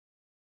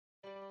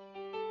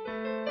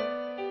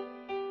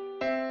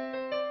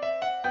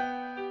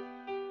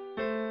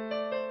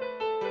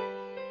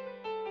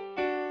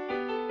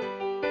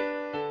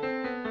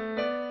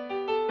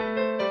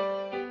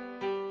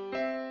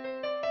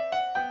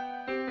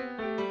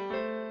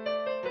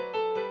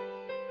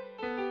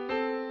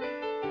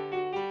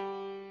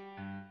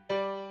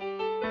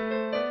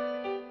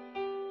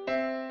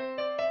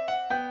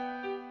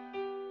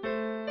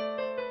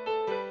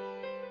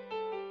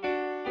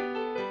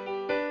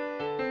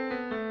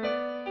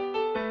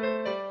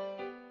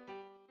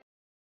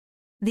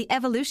The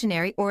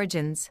Evolutionary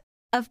Origins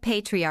of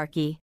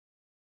Patriarchy.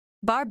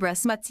 Barbara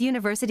Smuts,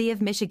 University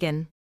of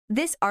Michigan.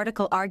 This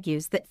article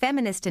argues that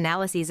feminist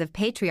analyses of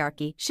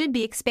patriarchy should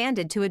be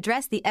expanded to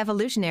address the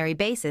evolutionary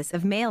basis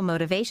of male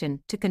motivation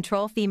to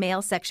control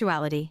female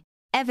sexuality.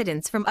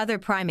 Evidence from other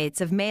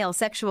primates of male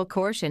sexual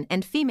coercion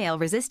and female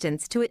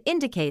resistance to it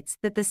indicates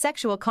that the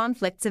sexual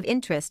conflicts of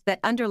interest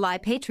that underlie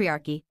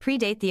patriarchy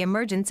predate the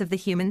emergence of the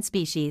human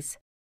species.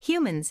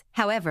 Humans,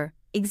 however,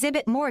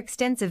 exhibit more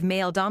extensive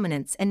male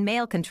dominance and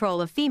male control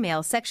of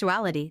female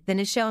sexuality than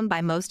is shown by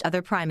most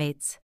other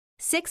primates.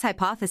 6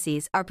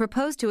 hypotheses are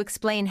proposed to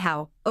explain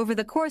how, over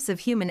the course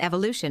of human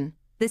evolution,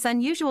 this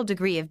unusual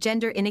degree of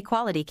gender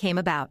inequality came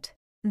about.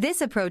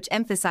 This approach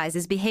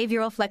emphasizes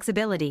behavioral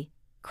flexibility,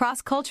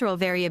 cross-cultural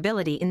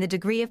variability in the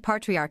degree of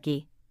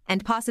patriarchy,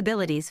 and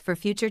possibilities for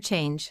future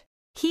change.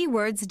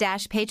 Keywords: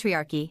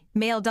 patriarchy,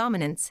 male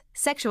dominance,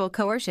 sexual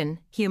coercion,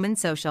 human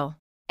social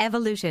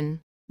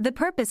evolution. The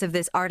purpose of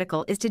this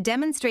article is to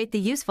demonstrate the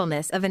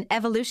usefulness of an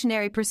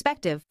evolutionary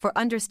perspective for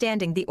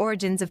understanding the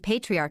origins of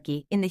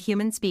patriarchy in the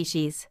human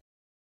species.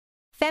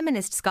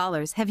 Feminist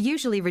scholars have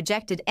usually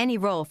rejected any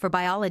role for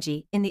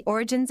biology in the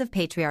origins of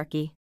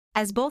patriarchy.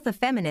 As both a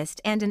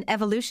feminist and an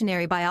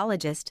evolutionary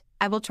biologist,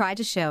 I will try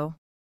to show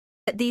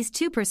that these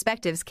two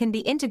perspectives can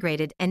be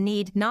integrated and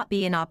need not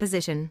be in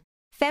opposition.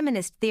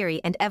 Feminist theory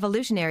and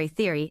evolutionary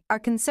theory are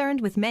concerned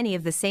with many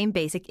of the same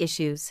basic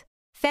issues.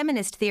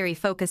 Feminist theory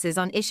focuses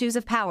on issues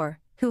of power: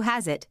 who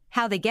has it,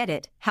 how they get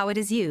it, how it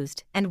is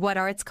used, and what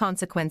are its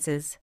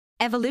consequences.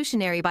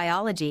 Evolutionary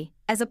biology,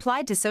 as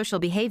applied to social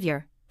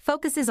behavior,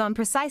 focuses on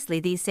precisely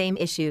these same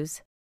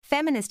issues.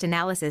 Feminist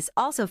analysis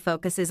also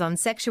focuses on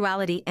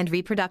sexuality and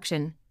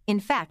reproduction. In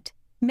fact,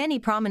 many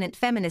prominent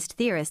feminist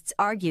theorists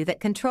argue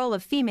that control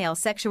of female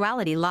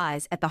sexuality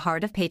lies at the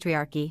heart of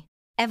patriarchy.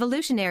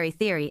 Evolutionary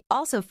theory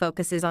also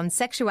focuses on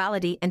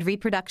sexuality and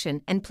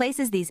reproduction and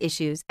places these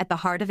issues at the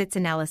heart of its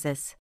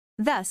analysis.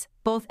 Thus,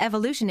 both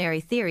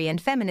evolutionary theory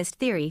and feminist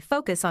theory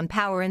focus on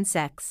power and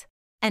sex.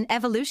 An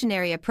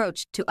evolutionary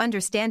approach to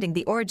understanding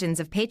the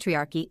origins of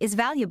patriarchy is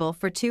valuable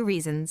for 2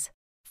 reasons.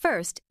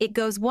 First, it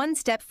goes one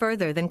step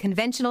further than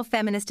conventional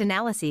feminist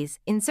analyses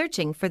in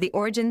searching for the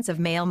origins of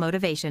male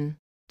motivation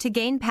to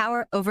gain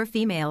power over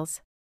females.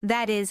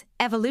 That is,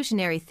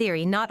 evolutionary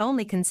theory not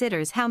only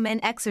considers how men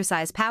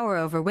exercise power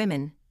over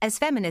women, as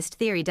feminist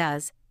theory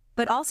does,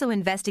 but also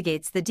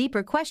investigates the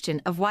deeper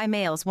question of why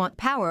males want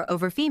power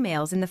over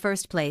females in the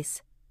first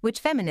place, which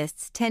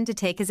feminists tend to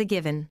take as a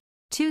given.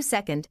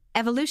 Second,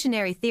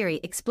 evolutionary theory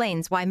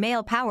explains why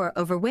male power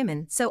over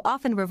women so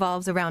often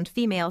revolves around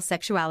female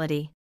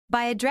sexuality.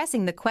 By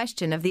addressing the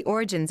question of the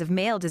origins of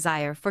male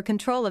desire for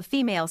control of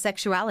female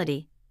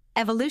sexuality,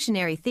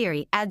 evolutionary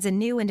theory adds a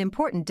new and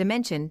important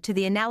dimension to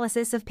the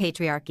analysis of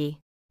patriarchy.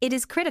 It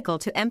is critical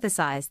to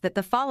emphasize that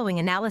the following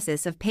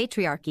analysis of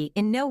patriarchy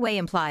in no way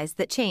implies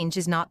that change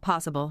is not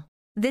possible.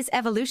 This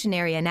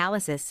evolutionary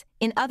analysis,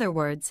 in other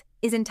words,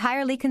 is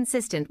entirely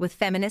consistent with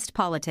feminist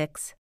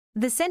politics.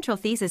 The central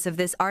thesis of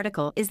this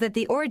article is that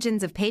the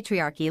origins of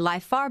patriarchy lie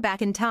far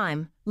back in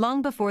time,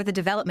 long before the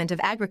development of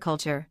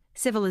agriculture,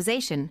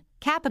 civilization,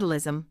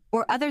 capitalism,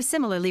 or other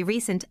similarly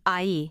recent,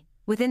 i.e.,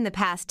 within the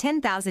past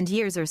 10,000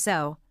 years or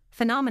so,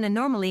 phenomena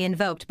normally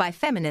invoked by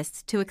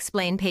feminists to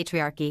explain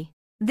patriarchy.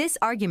 This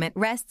argument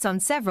rests on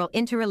several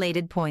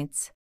interrelated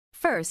points.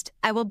 First,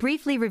 I will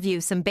briefly review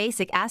some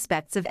basic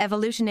aspects of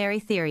evolutionary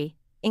theory,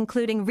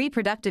 including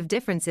reproductive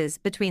differences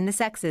between the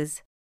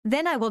sexes.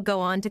 Then I will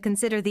go on to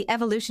consider the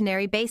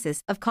evolutionary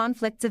basis of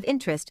conflicts of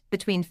interest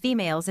between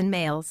females and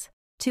males.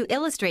 To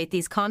illustrate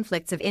these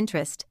conflicts of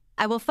interest,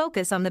 I will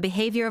focus on the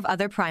behavior of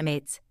other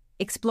primates,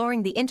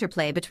 exploring the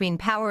interplay between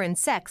power and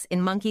sex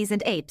in monkeys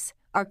and apes,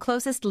 our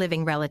closest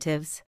living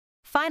relatives.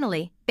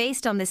 Finally,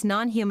 based on this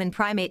non-human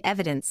primate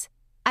evidence,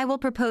 I will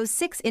propose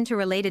 6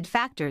 interrelated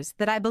factors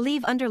that I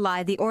believe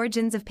underlie the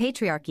origins of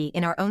patriarchy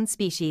in our own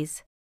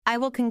species. I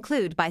will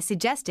conclude by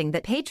suggesting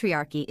that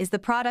patriarchy is the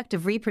product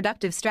of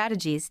reproductive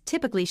strategies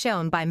typically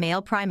shown by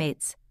male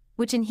primates,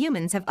 which in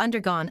humans have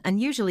undergone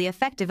unusually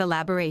effective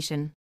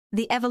elaboration.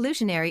 The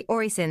evolutionary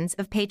origins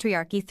of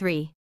patriarchy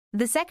 3.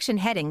 The section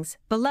headings,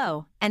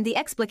 below, and the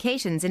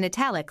explications in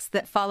italics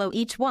that follow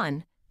each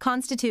one,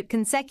 constitute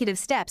consecutive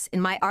steps in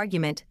my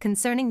argument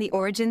concerning the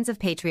origins of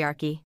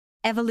patriarchy.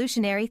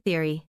 Evolutionary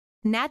theory.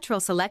 Natural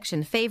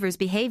selection favors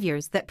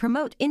behaviors that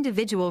promote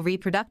individual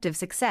reproductive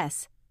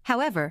success.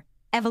 However,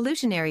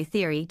 evolutionary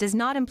theory does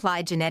not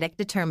imply genetic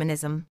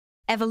determinism.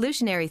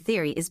 Evolutionary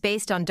theory is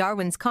based on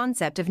Darwin's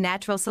concept of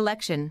natural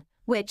selection,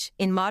 which,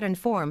 in modern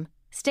form,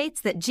 states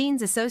that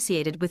genes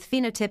associated with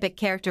phenotypic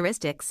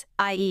characteristics,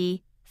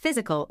 i.e.,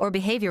 physical or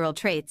behavioral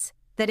traits,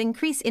 that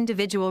increase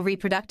individual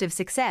reproductive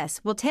success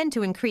will tend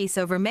to increase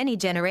over many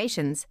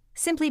generations,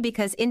 simply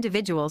because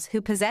individuals who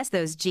possess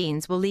those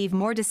genes will leave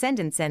more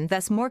descendants and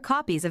thus more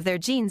copies of their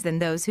genes than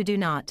those who do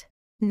not.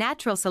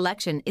 Natural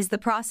selection is the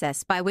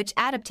process by which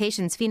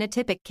adaptation's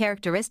phenotypic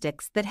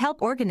characteristics that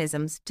help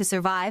organisms to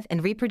survive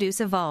and reproduce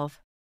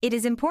evolve. It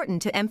is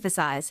important to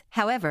emphasize,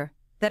 however,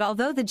 that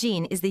although the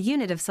gene is the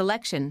unit of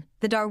selection,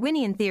 the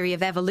Darwinian theory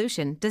of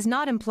evolution does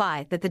not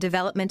imply that the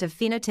development of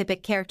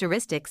phenotypic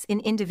characteristics in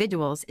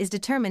individuals is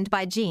determined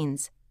by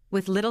genes,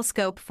 with little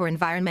scope for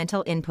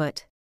environmental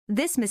input.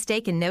 This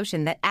mistaken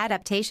notion that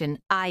adaptation,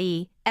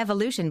 i.e.,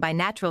 evolution by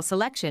natural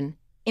selection,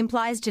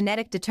 implies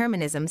genetic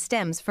determinism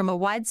stems from a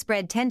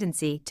widespread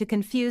tendency to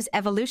confuse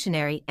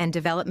evolutionary and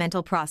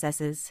developmental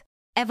processes.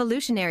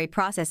 Evolutionary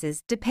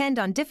processes depend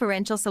on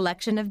differential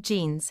selection of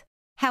genes.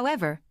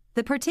 However,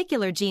 the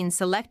particular genes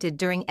selected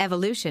during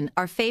evolution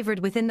are favored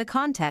within the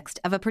context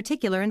of a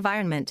particular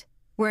environment,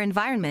 where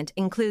environment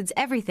includes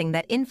everything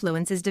that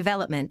influences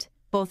development,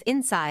 both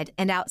inside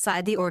and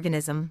outside the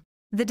organism.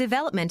 The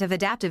development of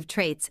adaptive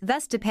traits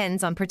thus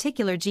depends on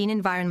particular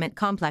gene-environment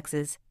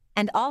complexes,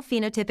 and all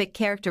phenotypic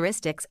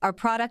characteristics are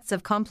products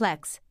of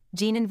complex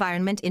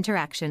gene-environment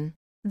interaction.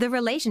 The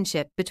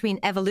relationship between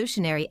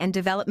evolutionary and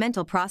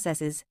developmental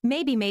processes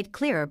may be made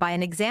clearer by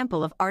an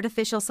example of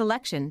artificial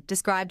selection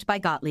described by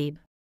Gottlieb.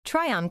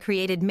 Tryon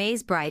created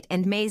maize-bright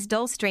and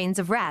maize-dull strains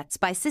of rats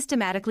by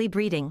systematically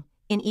breeding,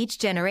 in each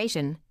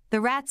generation,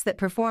 the rats that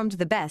performed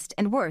the best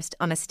and worst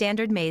on a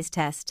standard maize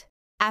test.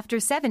 After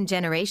 7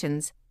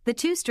 generations, the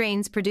 2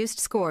 strains produced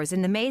scores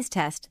in the maize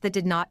test that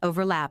did not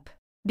overlap.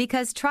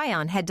 Because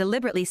Tryon had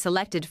deliberately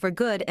selected for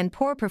good and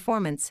poor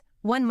performance,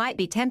 one might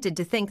be tempted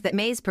to think that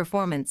maize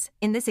performance,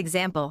 in this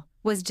example,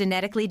 was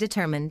genetically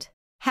determined.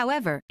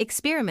 However,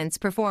 experiments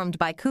performed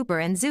by Cooper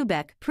and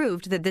Zubek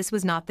proved that this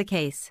was not the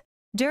case.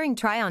 During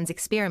Tryon's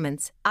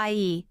experiments,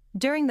 i.e.,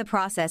 during the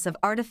process of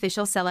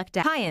artificial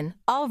selection,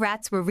 all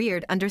rats were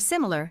reared under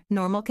similar,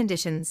 normal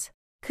conditions.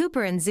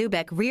 Cooper and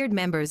Zubek reared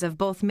members of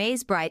both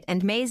maize-bright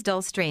and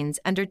maize-dull strains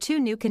under 2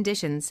 new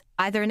conditions,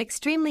 either an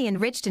extremely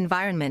enriched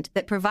environment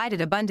that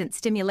provided abundant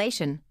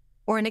stimulation,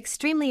 or an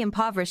extremely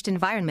impoverished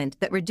environment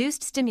that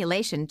reduced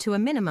stimulation to a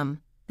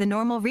minimum. The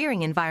normal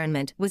rearing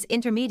environment was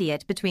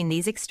intermediate between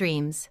these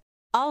extremes.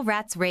 All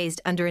rats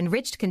raised under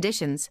enriched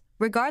conditions,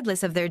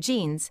 regardless of their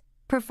genes,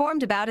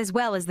 performed about as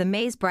well as the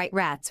maize-bright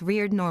rats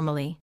reared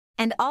normally.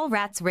 And all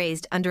rats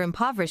raised under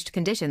impoverished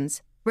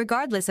conditions,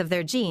 regardless of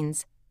their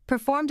genes,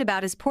 performed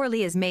about as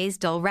poorly as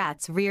maize-dull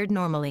rats reared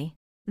normally.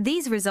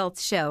 These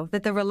results show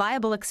that the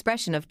reliable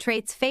expression of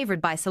traits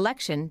favored by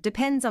selection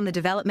depends on the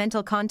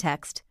developmental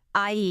context,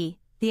 i.e.,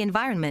 the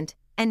environment,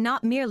 and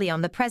not merely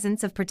on the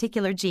presence of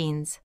particular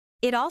genes.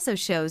 It also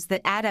shows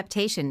that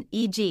adaptation,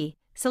 e.g.,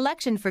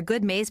 selection for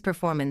good maize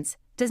performance,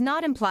 does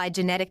not imply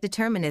genetic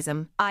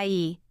determinism,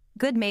 i.e.,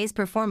 good maize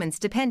performance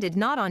depended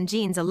not on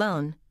genes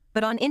alone,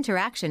 but on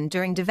interaction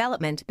during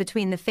development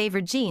between the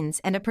favored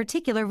genes and a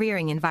particular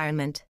rearing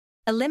environment.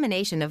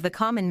 Elimination of the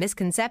common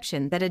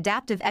misconception that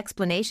adaptive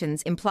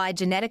explanations imply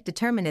genetic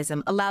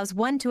determinism allows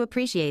one to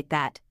appreciate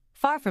that,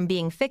 far from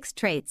being fixed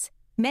traits,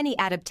 many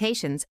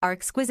adaptations are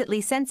exquisitely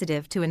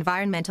sensitive to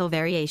environmental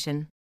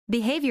variation.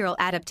 Behavioral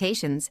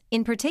adaptations,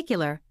 in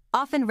particular,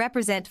 often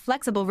represent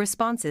flexible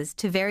responses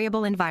to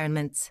variable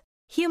environments.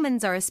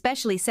 Humans are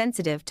especially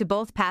sensitive to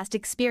both past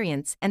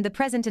experience and the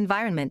present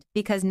environment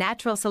because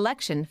natural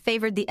selection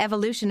favored the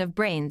evolution of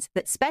brains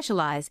that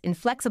specialize in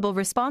flexible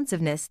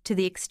responsiveness to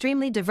the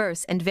extremely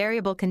diverse and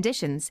variable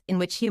conditions in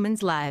which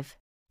humans live.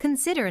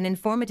 Consider an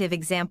informative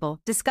example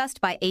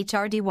discussed by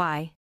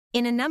HRDY.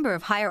 In a number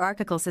of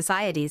hierarchical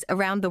societies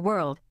around the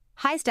world,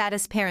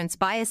 high-status parents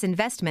bias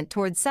investment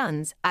towards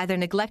sons, either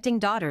neglecting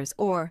daughters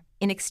or,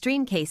 in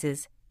extreme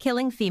cases,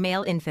 killing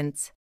female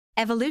infants.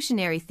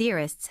 Evolutionary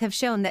theorists have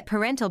shown that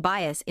parental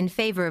bias in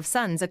favor of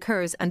sons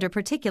occurs under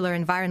particular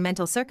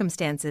environmental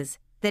circumstances,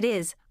 that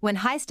is, when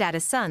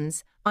high-status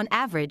sons, on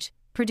average,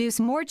 produce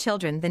more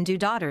children than do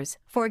daughters,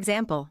 for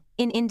example,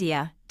 in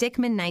India,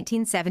 Dickman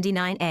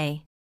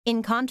 1979a.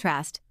 In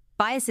contrast,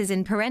 biases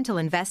in parental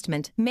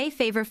investment may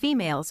favor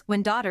females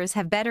when daughters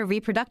have better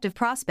reproductive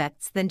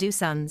prospects than do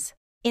sons.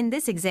 In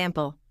this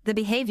example, the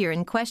behavior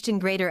in question,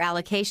 greater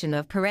allocation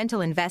of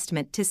parental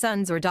investment to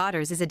sons or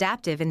daughters, is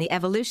adaptive in the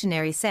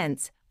evolutionary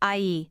sense,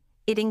 i.e.,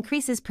 it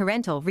increases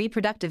parental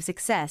reproductive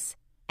success,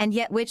 and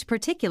yet which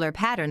particular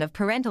pattern of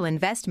parental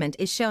investment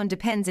is shown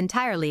depends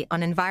entirely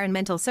on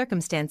environmental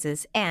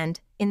circumstances and,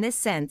 in this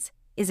sense,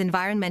 is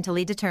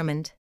environmentally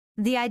determined.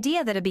 The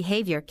idea that a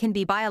behavior can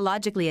be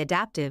biologically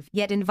adaptive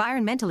yet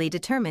environmentally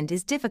determined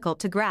is difficult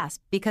to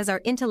grasp because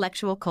our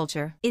intellectual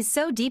culture is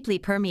so deeply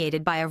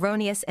permeated by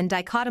erroneous and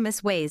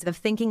dichotomous ways of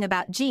thinking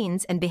about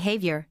genes and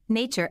behavior,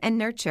 nature and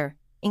nurture,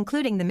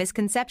 including the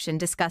misconception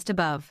discussed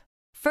above.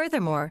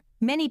 Furthermore,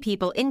 many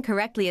people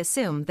incorrectly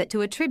assume that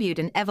to attribute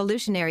an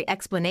evolutionary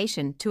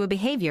explanation to a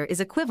behavior is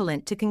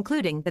equivalent to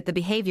concluding that the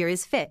behavior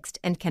is fixed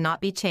and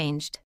cannot be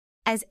changed.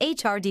 As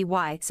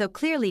HRDY so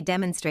clearly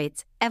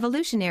demonstrates,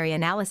 evolutionary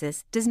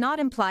analysis does not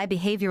imply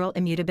behavioral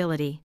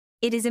immutability.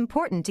 It is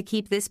important to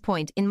keep this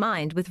point in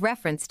mind with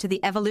reference to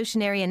the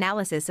evolutionary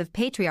analysis of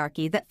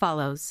patriarchy that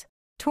follows.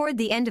 Toward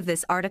the end of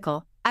this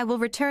article, I will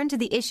return to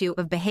the issue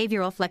of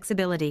behavioral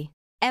flexibility.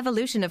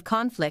 Evolution of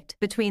conflict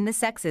between the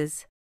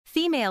sexes.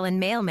 Female and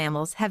male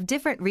mammals have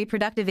different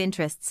reproductive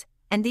interests,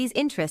 and these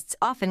interests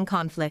often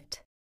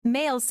conflict.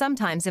 Males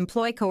sometimes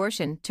employ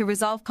coercion to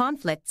resolve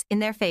conflicts in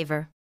their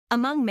favor.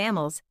 Among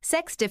mammals,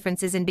 sex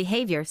differences in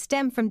behavior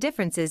stem from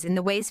differences in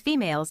the ways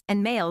females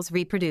and males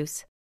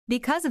reproduce.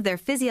 Because of their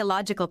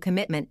physiological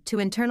commitment to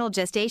internal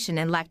gestation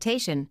and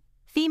lactation,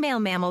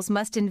 female mammals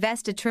must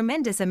invest a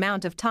tremendous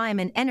amount of time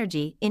and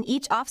energy in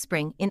each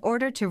offspring in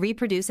order to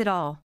reproduce at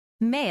all.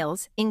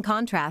 Males, in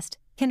contrast,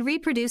 can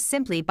reproduce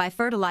simply by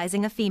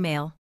fertilizing a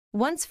female.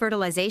 Once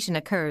fertilization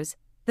occurs,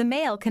 the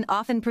male can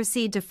often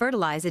proceed to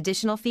fertilize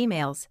additional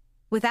females,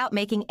 without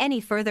making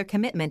any further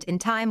commitment in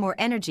time or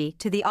energy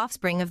to the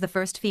offspring of the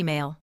first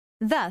female.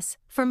 Thus,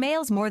 for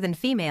males more than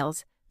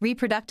females,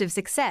 reproductive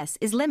success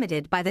is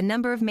limited by the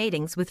number of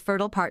matings with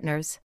fertile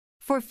partners.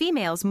 For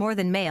females more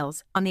than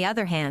males, on the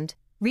other hand,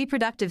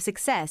 reproductive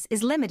success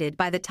is limited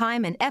by the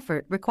time and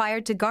effort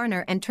required to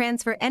garner and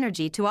transfer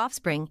energy to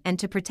offspring and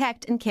to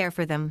protect and care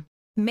for them.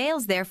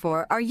 Males,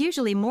 therefore, are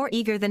usually more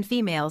eager than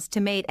females to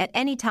mate at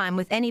any time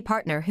with any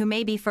partner who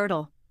may be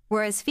fertile,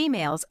 whereas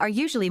females are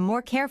usually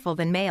more careful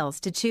than males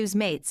to choose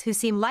mates who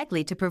seem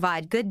likely to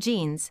provide good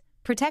genes,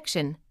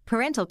 protection,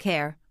 parental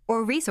care,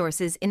 or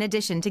resources in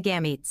addition to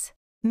gametes.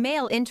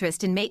 Male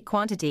interest in mate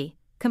quantity,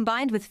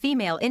 combined with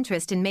female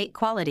interest in mate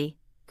quality,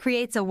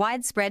 creates a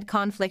widespread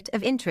conflict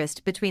of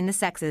interest between the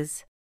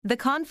sexes. The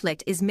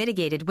conflict is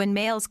mitigated when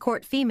males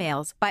court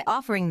females by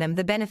offering them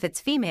the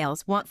benefits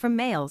females want from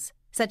males,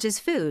 such as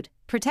food,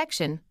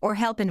 protection, or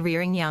help in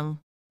rearing young.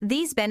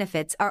 These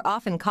benefits are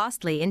often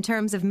costly in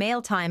terms of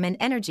male time and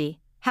energy,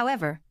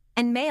 however,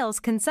 and males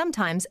can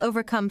sometimes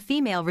overcome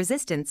female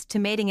resistance to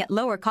mating at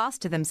lower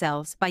cost to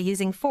themselves by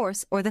using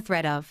force or the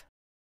threat of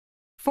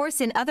force,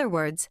 in other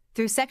words,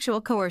 through sexual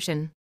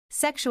coercion.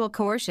 Sexual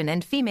coercion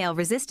and female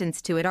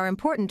resistance to it are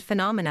important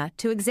phenomena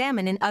to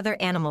examine in other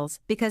animals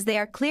because they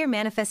are clear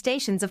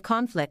manifestations of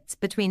conflicts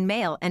between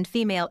male and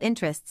female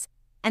interests,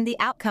 and the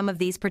outcome of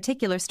these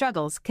particular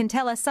struggles can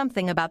tell us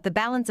something about the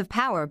balance of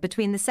power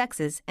between the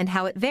sexes and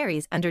how it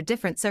varies under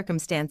different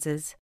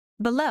circumstances.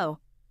 Below,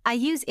 I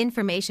use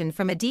information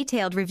from a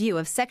detailed review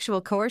of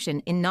sexual coercion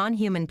in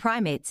non-human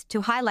primates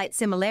to highlight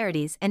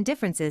similarities and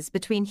differences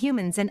between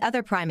humans and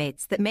other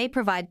primates that may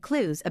provide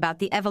clues about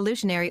the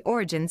evolutionary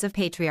origins of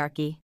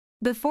patriarchy.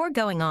 Before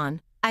going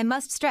on, I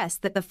must stress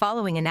that the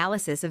following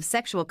analysis of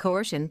sexual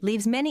coercion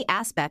leaves many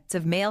aspects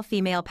of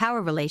male-female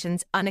power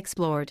relations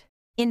unexplored.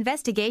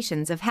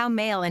 Investigations of how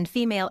male and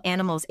female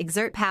animals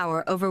exert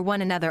power over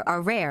one another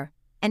are rare,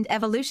 and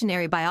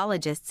evolutionary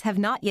biologists have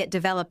not yet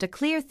developed a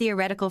clear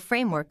theoretical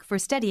framework for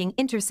studying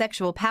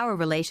intersexual power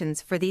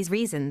relations. For these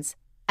reasons,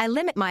 I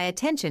limit my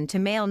attention to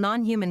male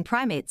non-human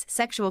primates'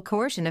 sexual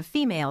coercion of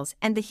females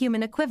and the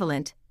human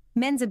equivalent,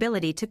 men's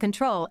ability to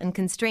control and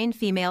constrain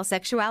female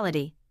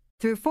sexuality,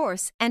 through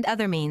force and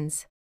other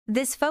means.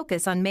 This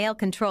focus on male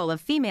control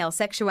of female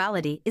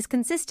sexuality is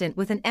consistent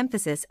with an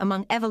emphasis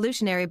among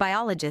evolutionary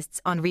biologists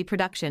on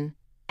reproduction,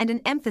 and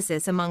an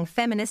emphasis among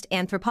feminist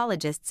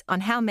anthropologists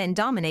on how men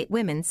dominate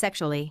women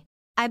sexually.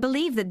 I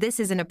believe that this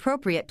is an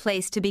appropriate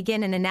place to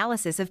begin an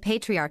analysis of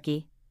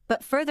patriarchy,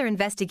 but further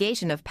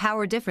investigation of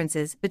power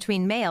differences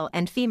between male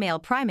and female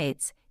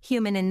primates,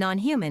 human and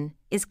non-human,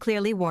 is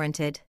clearly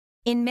warranted.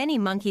 In many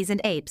monkeys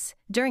and apes,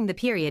 during the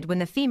period when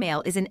the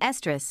female is in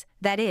estrus,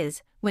 that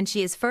is, when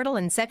she is fertile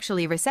and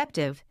sexually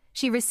receptive,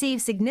 she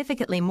receives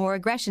significantly more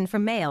aggression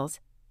from males,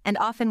 and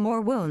often more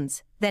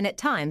wounds, than at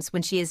times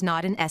when she is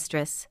not in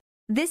estrus.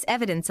 This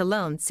evidence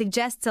alone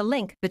suggests a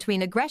link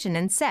between aggression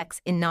and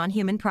sex in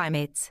non-human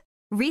primates.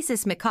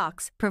 Rhesus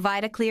macaques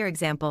provide a clear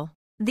example.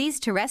 These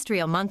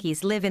terrestrial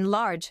monkeys live in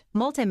large,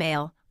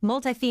 multi-male,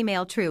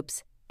 multi-female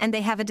troupes, and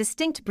they have a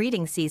distinct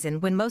breeding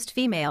season when most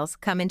females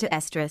come into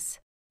estrus.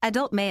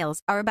 Adult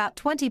males are about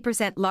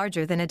 20%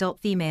 larger than adult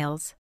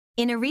females.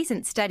 In a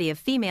recent study of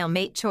female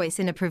mate choice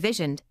in a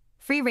provisioned,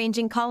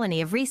 free-ranging colony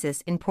of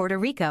rhesus in Puerto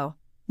Rico,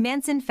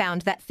 Manson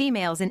found that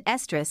females in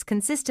estrus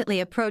consistently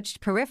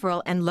approached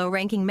peripheral and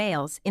low-ranking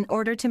males in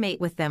order to mate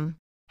with them.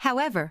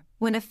 However,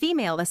 when a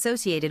female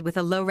associated with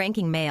a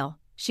low-ranking male,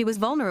 she was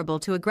vulnerable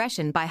to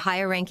aggression by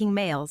higher-ranking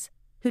males,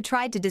 who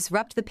tried to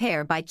disrupt the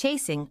pair by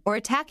chasing or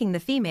attacking the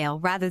female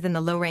rather than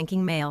the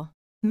low-ranking male.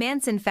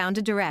 Manson found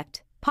a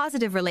direct,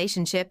 positive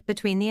relationship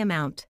between the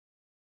amount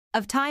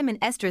of time an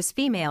estrus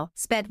female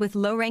spent with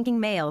low-ranking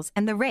males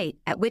and the rate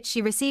at which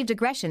she received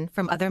aggression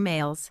from other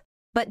males.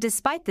 But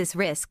despite this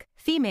risk,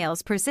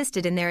 females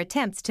persisted in their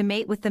attempts to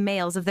mate with the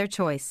males of their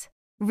choice.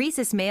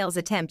 Rhesus males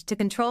attempt to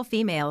control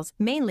females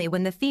mainly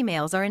when the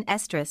females are in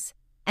estrus,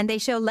 and they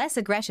show less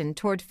aggression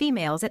toward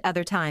females at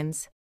other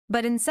times.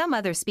 But in some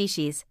other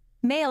species,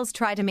 males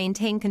try to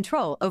maintain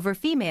control over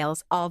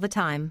females all the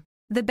time.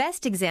 The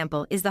best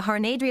example is the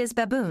Hamadryas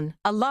baboon,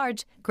 a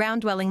large,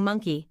 ground-dwelling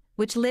monkey,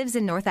 which lives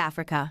in North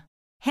Africa.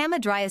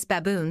 Hamadryas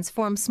baboons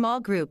form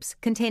small groups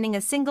containing a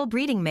single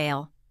breeding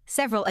male,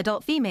 several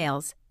adult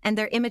females, and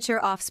their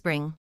immature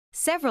offspring.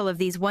 Several of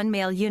these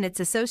one-male units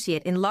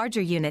associate in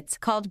larger units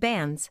called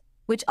bands,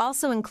 which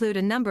also include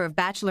a number of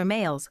bachelor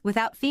males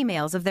without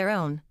females of their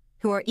own,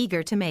 who are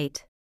eager to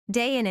mate.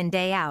 Day in and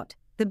day out,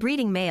 the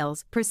breeding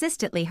males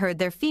persistently herd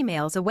their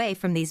females away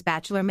from these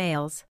bachelor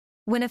males.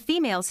 When a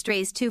female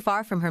strays too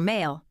far from her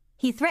male,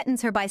 he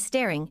threatens her by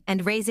staring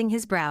and raising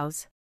his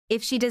brows.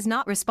 If she does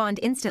not respond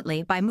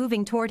instantly by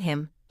moving toward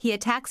him, he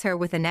attacks her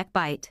with a neck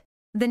bite.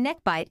 The neck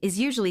bite is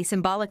usually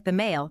symbolic. The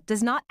male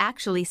does not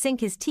actually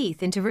sink his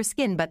teeth into her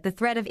skin, but the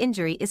threat of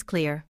injury is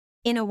clear.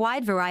 In a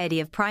wide variety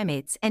of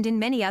primates and in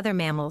many other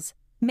mammals,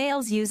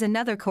 males use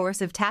another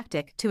coercive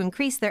tactic to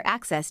increase their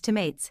access to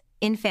mates: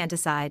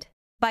 infanticide.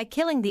 By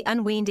killing the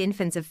unweaned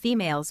infants of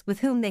females with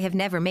whom they have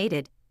never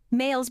mated,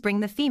 males bring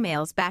the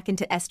females back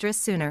into estrus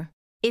sooner.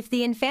 If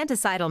the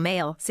infanticidal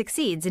male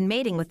succeeds in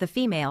mating with the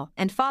female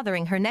and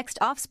fathering her next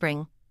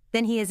offspring,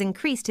 then he has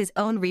increased his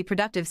own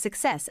reproductive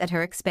success at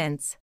her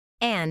expense.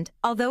 And,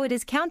 although it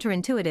is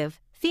counterintuitive,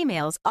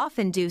 females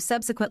often do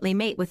subsequently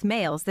mate with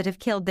males that have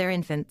killed their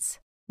infants.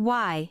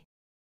 Why?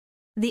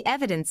 The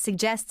evidence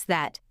suggests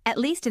that, at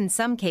least in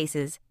some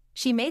cases,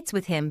 she mates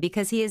with him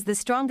because he is the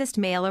strongest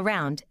male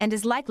around and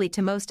is likely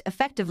to most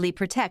effectively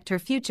protect her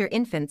future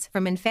infants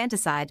from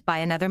infanticide by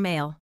another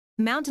male.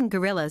 Mountain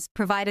gorillas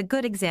provide a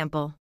good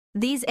example.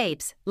 These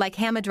apes, like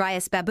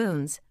Hamadryas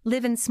baboons,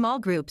 live in small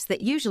groups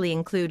that usually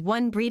include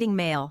one breeding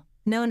male,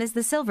 known as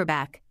the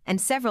silverback,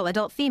 and several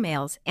adult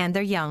females and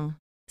their young.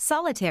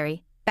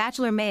 Solitary,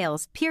 bachelor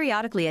males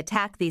periodically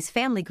attack these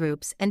family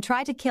groups and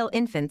try to kill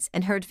infants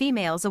and herd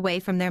females away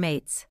from their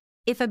mates.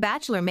 If a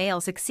bachelor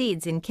male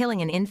succeeds in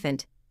killing an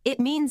infant, it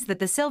means that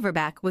the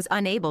silverback was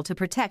unable to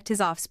protect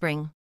his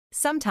offspring.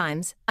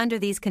 Sometimes, under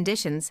these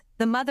conditions,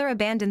 the mother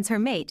abandons her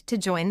mate to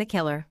join the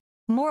killer.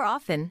 More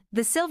often,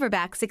 the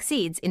silverback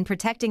succeeds in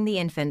protecting the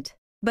infant.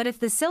 But if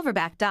the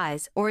silverback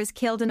dies or is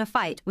killed in a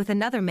fight with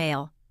another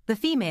male, the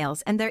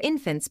females and their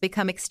infants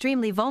become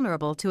extremely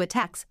vulnerable to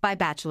attacks by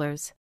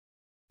bachelors.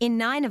 In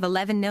 9 of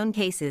 11 known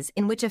cases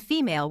in which a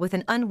female with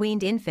an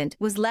unweaned infant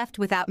was left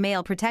without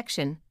male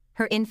protection,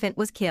 her infant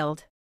was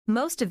killed.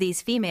 Most of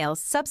these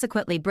females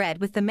subsequently bred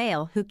with the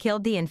male who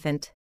killed the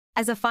infant.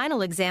 As a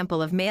final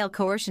example of male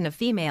coercion of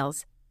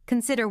females,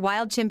 consider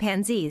wild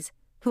chimpanzees,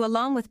 who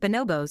along with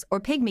bonobos or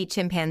pygmy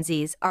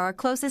chimpanzees are our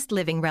closest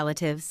living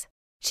relatives.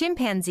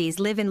 Chimpanzees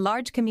live in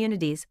large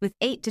communities with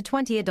 8 to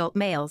 20 adult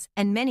males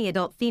and many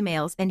adult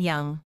females and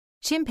young.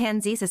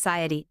 Chimpanzee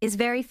society is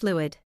very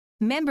fluid.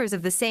 Members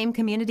of the same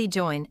community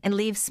join and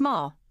leave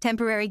small,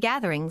 temporary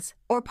gatherings,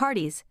 or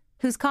parties,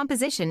 whose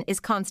composition is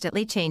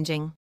constantly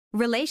changing.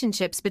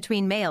 Relationships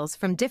between males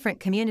from different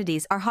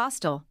communities are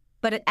hostile,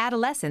 but at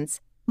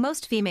adolescence,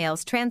 most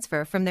females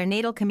transfer from their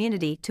natal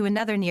community to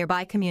another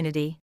nearby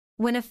community.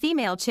 When a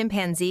female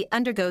chimpanzee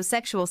undergoes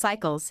sexual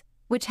cycles,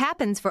 which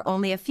happens for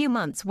only a few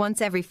months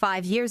once every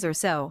 5 years or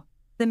so,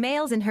 the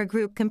males in her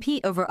group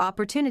compete over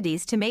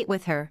opportunities to mate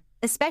with her,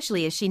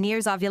 especially as she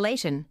nears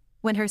ovulation,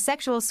 when her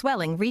sexual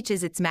swelling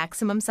reaches its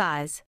maximum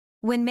size.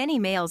 When many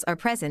males are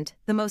present,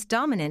 the most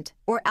dominant,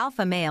 or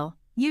alpha male,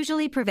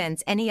 usually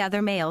prevents any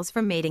other males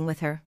from mating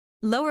with her.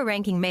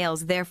 Lower-ranking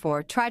males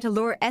therefore try to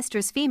lure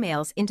estrus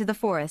females into the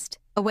forest,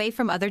 away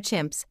from other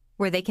chimps,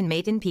 where they can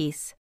mate in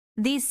peace.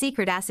 These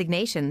secret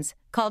assignations,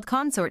 called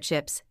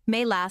consortships,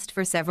 may last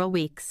for several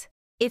weeks.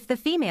 If the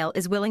female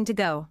is willing to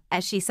go,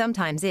 as she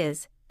sometimes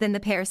is, then the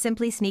pair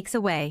simply sneaks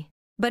away.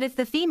 But if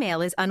the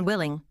female is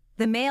unwilling,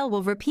 the male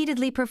will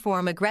repeatedly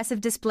perform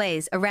aggressive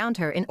displays around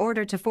her in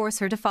order to force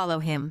her to follow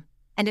him,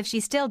 and if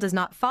she still does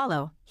not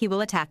follow, he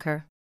will attack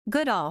her.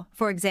 Goodall,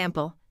 for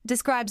example,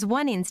 describes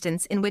one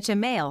instance in which a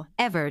male,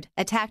 Everard,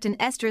 attacked an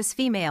estrus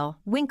female,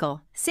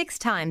 Winkle, 6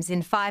 times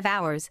in 5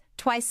 hours,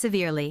 twice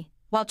severely,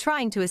 while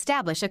trying to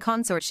establish a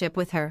consortship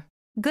with her.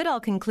 Goodall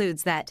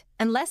concludes that,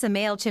 unless a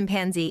male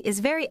chimpanzee is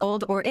very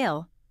old or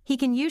ill, he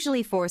can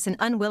usually force an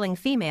unwilling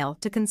female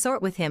to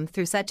consort with him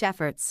through such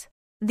efforts.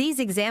 These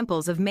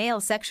examples of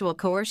male sexual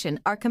coercion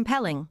are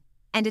compelling,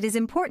 and it is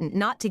important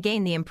not to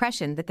gain the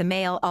impression that the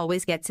male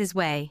always gets his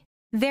way.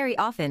 Very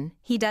often,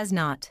 he does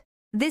not.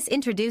 This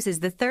introduces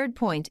the third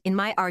point in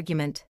my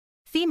argument: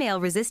 female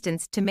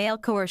resistance to male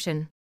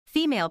coercion.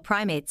 Female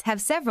primates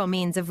have several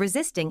means of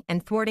resisting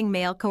and thwarting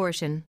male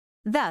coercion.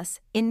 Thus,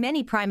 in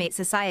many primate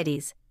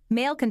societies,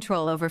 male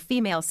control over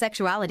female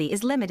sexuality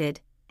is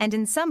limited, and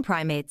in some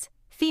primates,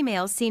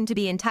 females seem to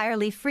be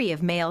entirely free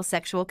of male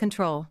sexual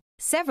control.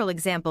 Several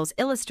examples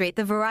illustrate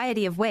the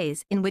variety of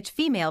ways in which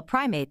female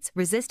primates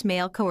resist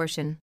male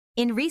coercion.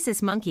 In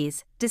rhesus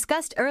monkeys,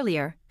 discussed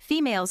earlier,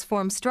 females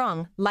form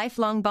strong,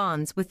 lifelong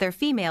bonds with their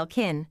female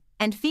kin,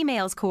 and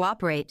females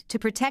cooperate to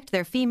protect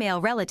their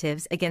female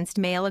relatives against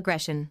male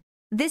aggression.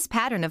 This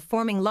pattern of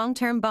forming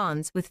long-term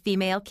bonds with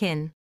female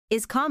kin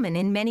is common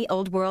in many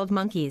Old World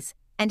monkeys,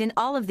 and in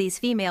all of these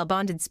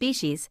female-bonded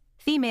species,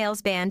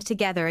 females band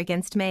together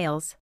against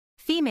males.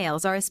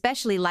 Females are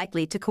especially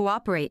likely to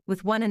cooperate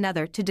with one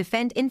another to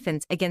defend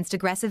infants against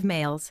aggressive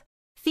males.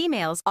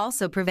 Females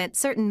also prevent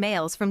certain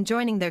males from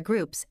joining their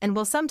groups and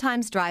will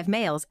sometimes drive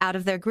males out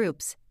of their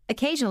groups,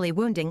 occasionally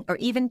wounding or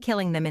even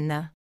killing them in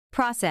the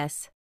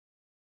process.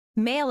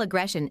 Male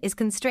aggression is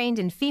constrained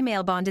in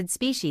female-bonded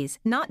species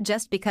not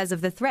just because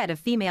of the threat of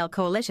female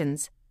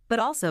coalitions, but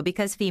also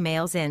because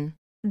females in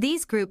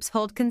these groups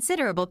hold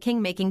considerable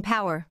king-making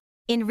power.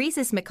 In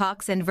rhesus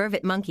macaques and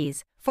vervet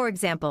monkeys, for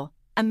example,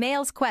 A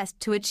male's quest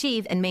to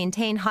achieve and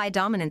maintain high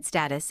dominant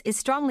status is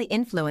strongly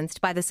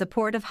influenced by the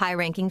support of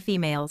high-ranking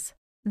females.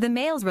 The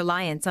male's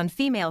reliance on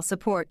female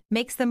support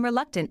makes them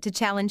reluctant to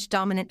challenge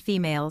dominant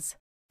females.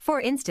 For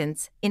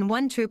instance, in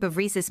one troop of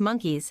rhesus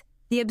monkeys,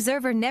 the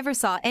observer never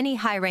saw any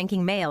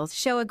high-ranking males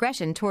show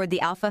aggression toward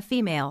the alpha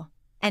female,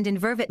 and in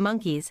vervet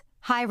monkeys,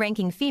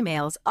 high-ranking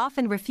females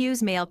often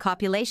refuse male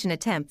copulation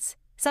attempts,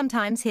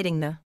 sometimes hitting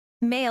the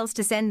males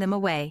to send them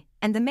away,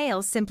 and the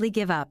males simply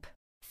give up.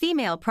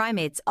 Female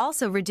primates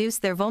also reduce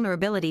their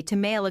vulnerability to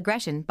male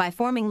aggression by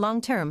forming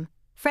long-term,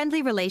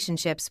 friendly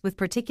relationships with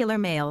particular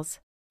males.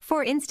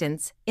 For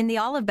instance, in the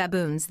olive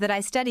baboons that I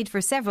studied for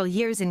several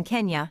years in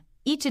Kenya,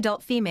 each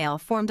adult female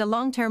formed a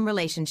long-term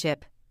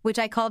relationship, which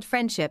I called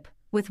friendship,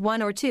 with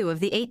one or two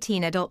of the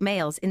 18 adult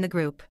males in the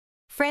group.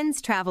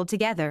 Friends traveled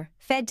together,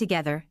 fed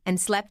together,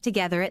 and slept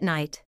together at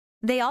night.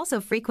 They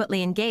also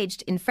frequently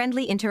engaged in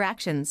friendly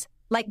interactions,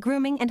 like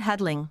grooming and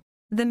huddling.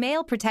 The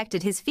male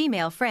protected his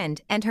female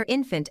friend and her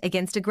infant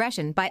against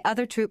aggression by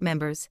other troop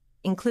members,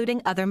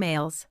 including other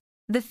males.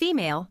 The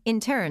female, in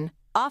turn,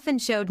 often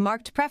showed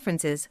marked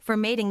preferences for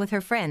mating with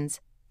her friends,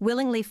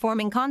 willingly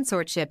forming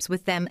consortships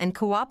with them and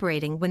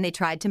cooperating when they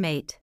tried to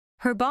mate.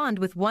 Her bond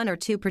with one or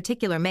two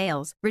particular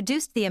males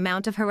reduced the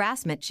amount of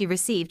harassment she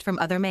received from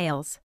other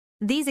males.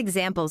 These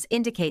examples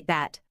indicate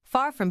that,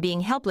 far from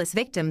being helpless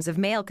victims of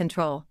male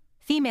control,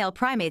 female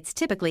primates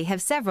typically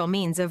have several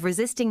means of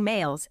resisting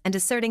males and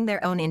asserting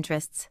their own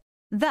interests.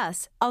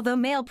 Thus, although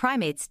male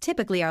primates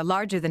typically are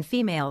larger than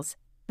females,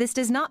 this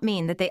does not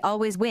mean that they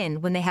always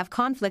win when they have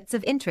conflicts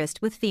of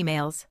interest with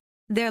females.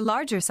 Their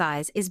larger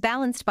size is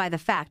balanced by the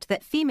fact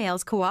that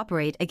females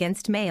cooperate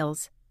against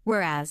males,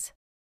 whereas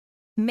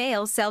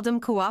males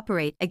seldom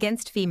cooperate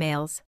against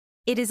females.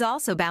 It is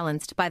also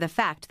balanced by the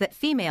fact that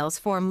females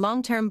form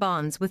long-term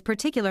bonds with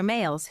particular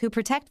males who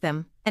protect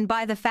them, and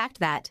by the fact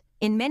that,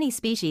 in many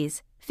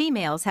species,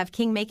 females have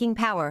king-making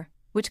power,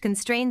 which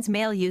constrains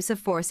male use of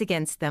force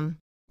against them.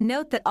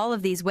 Note that all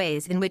of these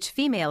ways in which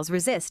females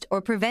resist or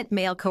prevent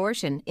male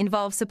coercion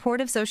involve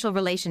supportive social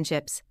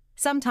relationships,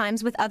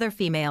 sometimes with other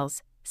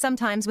females,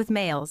 sometimes with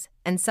males,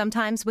 and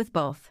sometimes with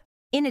both.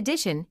 In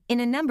addition,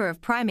 in a number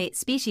of primate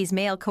species,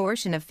 male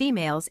coercion of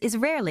females is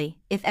rarely,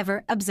 if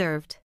ever,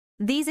 observed.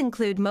 These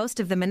include most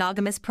of the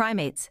monogamous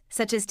primates,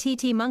 such as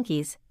TT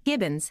monkeys,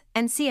 gibbons,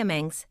 and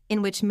siamangs,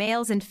 in which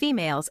males and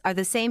females are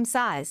the same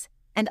size,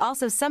 and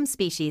also some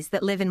species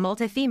that live in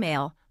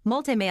multi-female,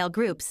 multi-male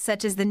groups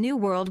such as the New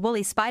World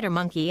woolly spider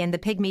monkey and the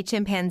pygmy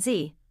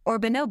chimpanzee, or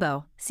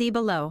bonobo, see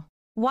below.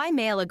 Why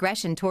male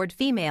aggression toward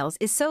females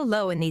is so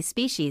low in these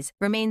species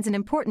remains an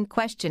important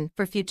question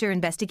for future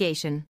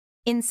investigation.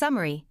 In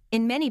summary,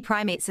 in many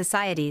primate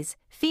societies,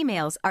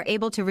 females are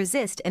able to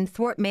resist and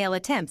thwart male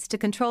attempts to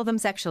control them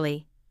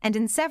sexually, and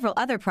in several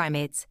other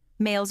primates,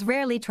 males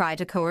rarely try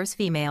to coerce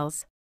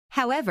females.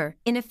 However,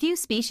 in a few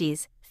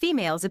species,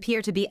 females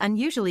appear to be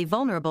unusually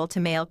vulnerable to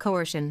male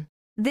coercion.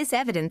 This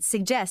evidence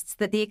suggests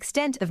that the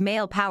extent of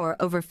male power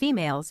over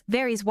females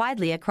varies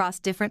widely across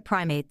different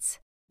primates.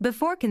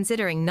 Before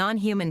considering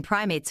non-human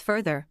primates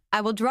further,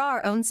 I will draw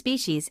our own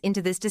species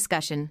into this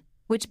discussion,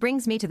 which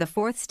brings me to the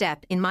fourth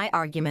step in my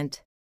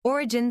argument.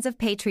 Origins of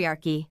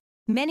patriarchy.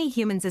 Many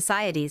human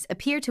societies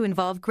appear to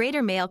involve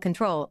greater male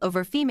control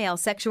over female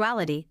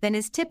sexuality than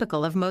is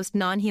typical of most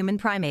non-human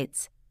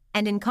primates.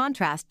 And in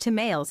contrast to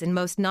males in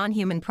most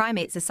non-human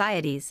primate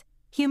societies,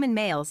 human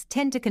males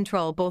tend to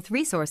control both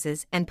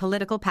resources and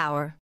political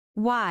power.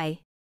 Why?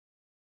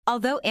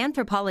 Although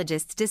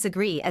anthropologists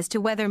disagree as to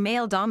whether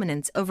male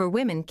dominance over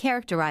women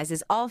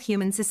characterizes all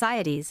human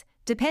societies,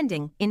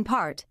 depending, in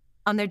part,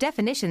 on their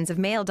definitions of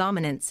male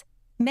dominance,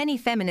 many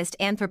feminist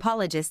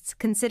anthropologists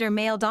consider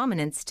male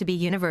dominance to be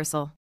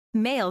universal.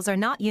 Males are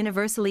not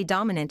universally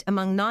dominant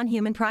among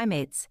non-human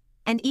primates,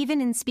 and even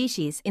in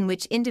species in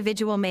which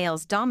individual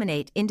males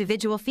dominate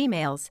individual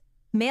females,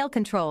 male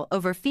control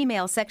over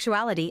female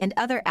sexuality and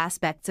other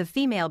aspects of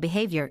female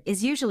behavior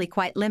is usually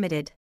quite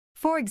limited.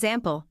 For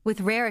example,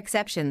 with rare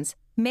exceptions,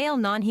 male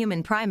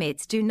non-human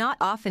primates do not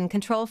often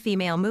control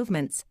female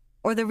movements,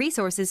 or the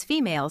resources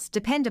females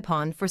depend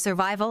upon for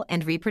survival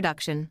and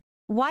reproduction.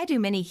 Why do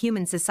many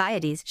human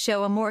societies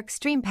show a more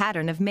extreme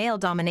pattern of male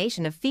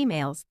domination of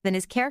females than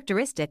is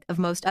characteristic of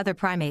most other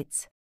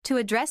primates? To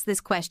address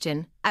this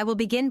question, I will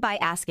begin by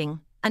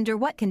asking, under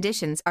what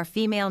conditions are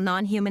female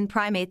non-human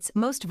primates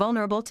most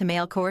vulnerable to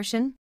male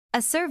coercion?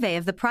 A survey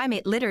of the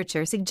primate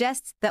literature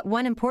suggests that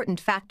one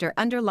important factor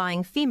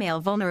underlying female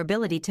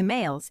vulnerability to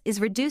males is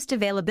reduced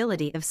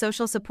availability of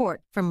social support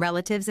from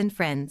relatives and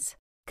friends.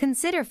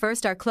 Consider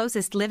first our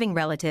closest living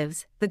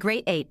relatives, the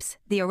great apes,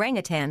 the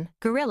orangutan,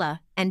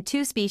 gorilla, and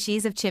two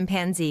species of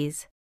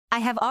chimpanzees. I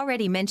have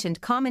already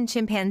mentioned common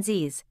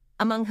chimpanzees,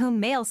 among whom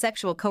male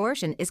sexual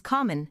coercion is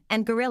common,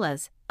 and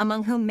gorillas,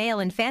 among whom male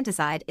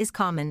infanticide is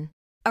common.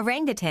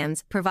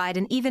 Orangutans provide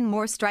an even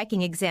more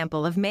striking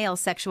example of male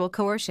sexual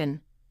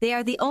coercion. They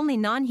are the only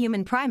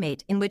non-human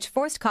primate in which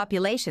forced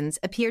copulations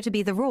appear to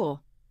be the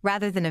rule,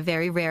 rather than a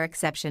very rare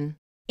exception.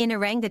 In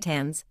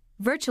orangutans,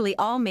 virtually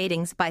all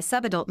matings by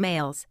subadult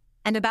males,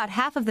 and about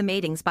half of the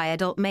matings by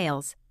adult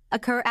males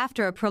occur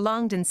after a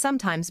prolonged and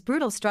sometimes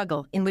brutal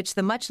struggle in which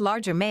the much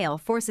larger male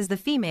forces the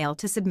female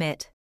to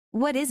submit.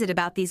 What is it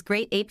about these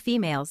great ape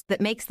females that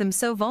makes them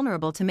so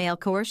vulnerable to male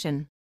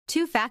coercion?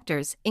 Two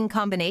factors, in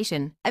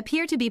combination,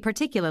 appear to be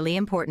particularly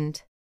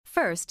important.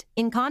 First,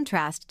 in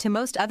contrast to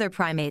most other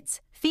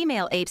primates,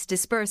 female apes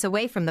disperse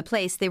away from the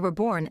place they were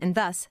born and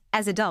thus,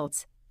 as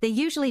adults, they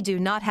usually do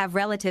not have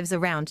relatives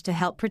around to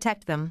help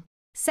protect them.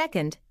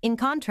 Second, in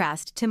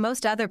contrast to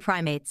most other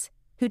primates,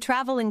 who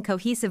travel in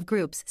cohesive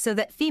groups so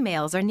that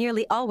females are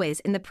nearly always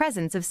in the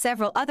presence of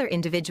several other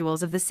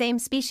individuals of the same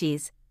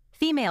species,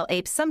 female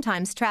apes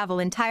sometimes travel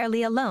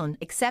entirely alone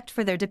except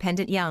for their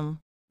dependent young.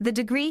 The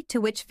degree to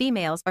which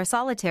females are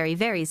solitary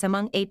varies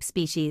among ape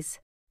species.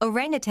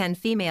 Orangutan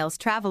females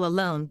travel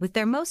alone with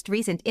their most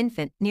recent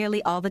infant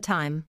nearly all the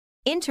time.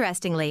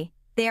 Interestingly,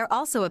 they are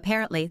also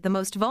apparently the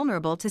most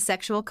vulnerable to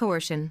sexual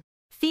coercion.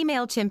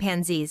 Female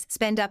chimpanzees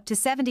spend up to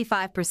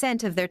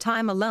 75% of their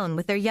time alone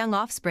with their young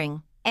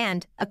offspring,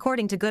 and,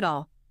 according to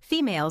Goodall,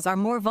 females are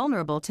more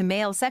vulnerable to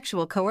male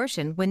sexual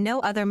coercion when no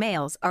other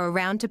males are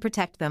around to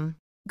protect them.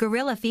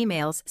 Gorilla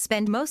females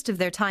spend most of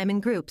their time in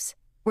groups,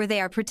 where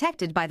they are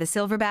protected by the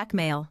silverback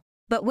male.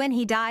 But when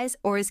he dies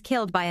or is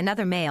killed by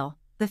another male,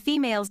 the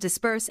females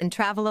disperse and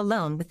travel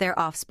alone with their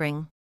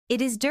offspring.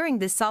 It is during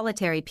this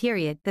solitary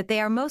period that they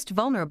are most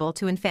vulnerable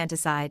to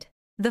infanticide.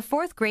 The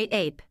fourth great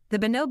ape, the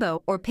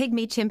bonobo or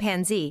pygmy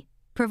chimpanzee,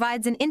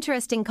 provides an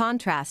interesting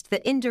contrast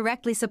that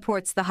indirectly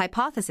supports the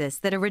hypothesis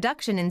that a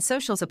reduction in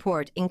social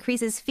support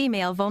increases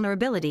female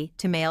vulnerability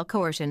to male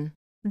coercion.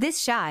 This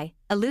shy,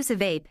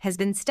 elusive ape has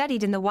been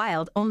studied in the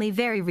wild only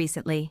very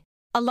recently.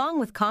 Along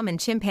with common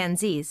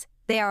chimpanzees,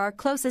 they are our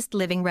closest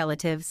living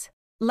relatives.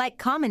 Like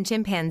common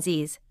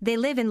chimpanzees, they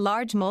live in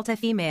large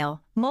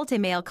multi-male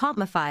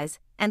compmophies,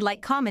 and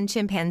like common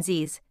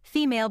chimpanzees,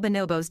 female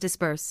bonobos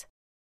disperse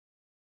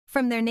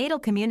from their natal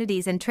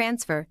communities and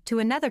transfer to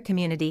another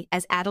community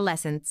as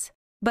adolescents.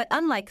 But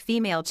unlike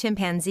female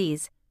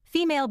chimpanzees,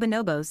 female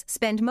bonobos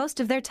spend most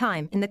of their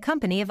time in the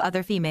company of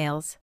other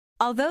females.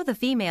 Although the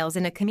females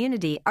in a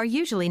community are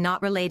usually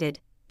not related,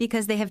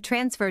 because they have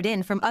transferred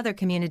in from other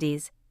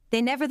communities,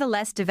 they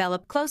nevertheless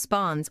develop close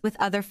bonds with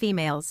other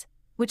females,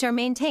 which are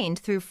maintained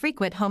through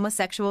frequent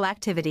homosexual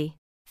activity.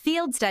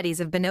 Field studies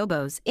of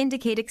bonobos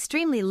indicate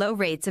extremely low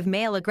rates of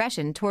male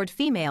aggression toward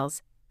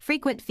females,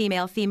 frequent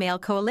female-female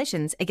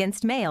coalitions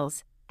against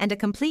males, and a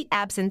complete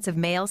absence of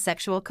male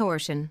sexual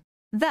coercion.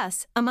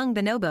 Thus, among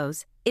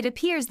bonobos, it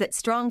appears that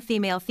strong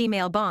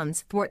female-female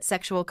bonds thwart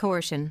sexual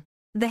coercion.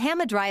 The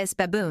Hamadryas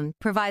baboon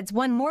provides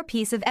one more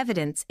piece of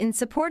evidence in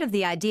support of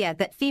the idea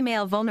that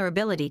female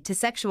vulnerability to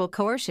sexual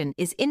coercion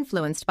is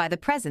influenced by the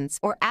presence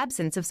or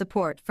absence of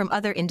support from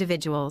other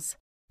individuals.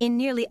 In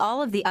nearly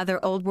all of the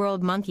other Old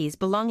World monkeys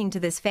belonging to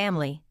this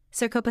family,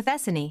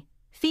 Cercopithecinae,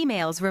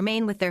 females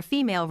remain with their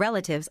female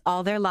relatives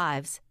all their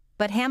lives,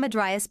 but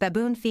Hamadryas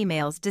baboon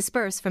females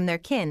disperse from their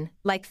kin,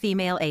 like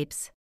female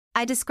apes.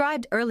 I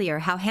described earlier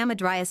how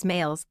Hamadryas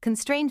males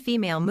constrain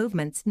female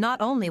movements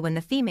not only when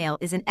the female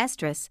is in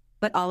estrus,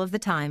 but all of the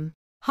time.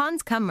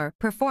 Hans Kummer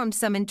performed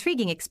some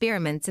intriguing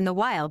experiments in the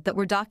wild that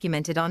were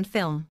documented on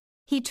film.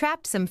 He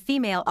trapped some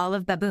female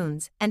olive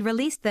baboons and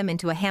released them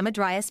into a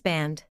Hamadryas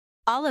band.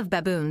 Olive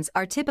baboons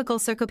are typical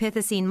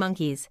Cercopithecine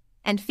monkeys,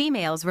 and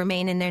females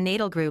remain in their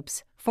natal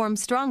groups, form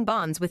strong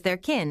bonds with their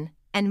kin,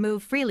 and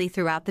move freely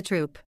throughout the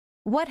troop.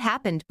 What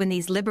happened when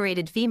these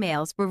liberated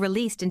females were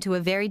released into a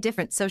very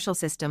different social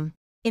system?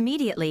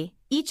 Immediately,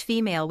 each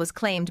female was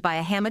claimed by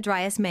a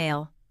Hamadryas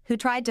male, who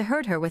tried to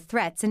hurt her with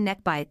threats and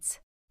neck bites.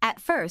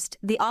 At first,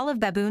 the olive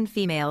baboon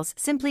females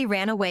simply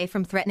ran away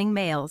from threatening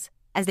males,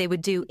 as they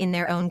would do in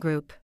their own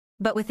group.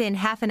 But within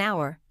half an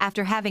hour,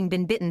 after having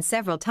been bitten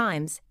several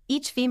times,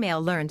 each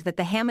female learned that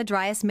the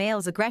Hamadryas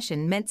male's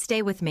aggression meant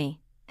stay with me,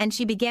 and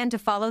she began to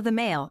follow the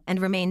male and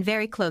remain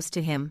very close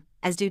to him,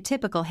 as do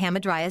typical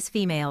Hamadryas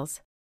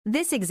females.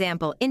 This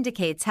example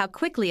indicates how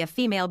quickly a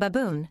female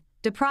baboon,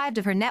 deprived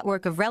of her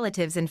network of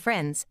relatives and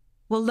friends,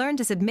 will learn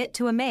to submit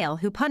to a male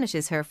who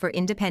punishes her for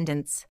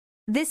independence.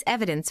 This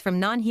evidence from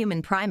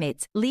non-human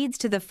primates leads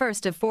to the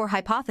first of 4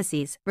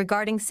 hypotheses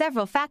regarding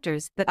several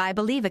factors that I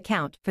believe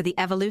account for the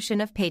evolution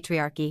of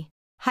patriarchy.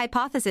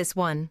 Hypothesis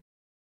 1.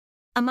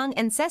 Among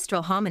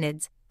ancestral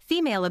hominids,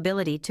 female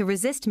ability to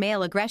resist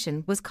male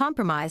aggression was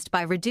compromised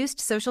by reduced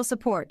social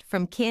support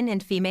from kin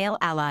and female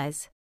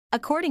allies.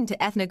 According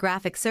to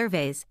ethnographic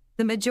surveys,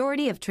 the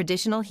majority of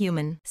traditional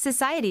human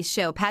societies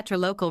show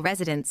patrilocal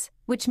residence,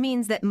 which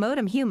means that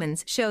modem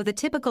humans show the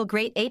typical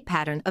great ape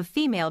pattern of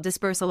female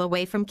dispersal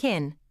away from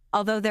kin,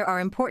 although there are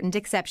important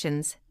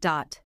exceptions.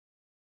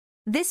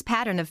 This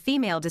pattern of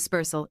female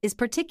dispersal is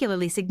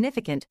particularly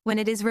significant when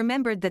it is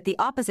remembered that the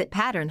opposite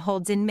pattern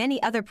holds in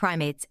many other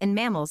primates and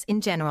mammals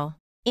in general.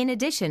 In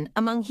addition,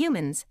 among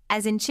humans,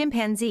 as in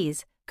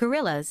chimpanzees,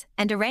 gorillas,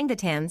 and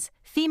orangutans,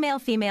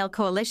 female-female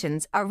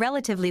coalitions are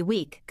relatively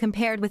weak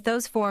compared with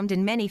those formed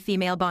in many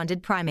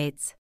female-bonded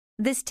primates.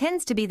 This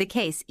tends to be the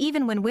case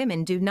even when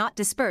women do not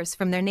disperse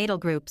from their natal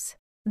groups.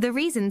 The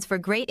reasons for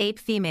great ape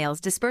females'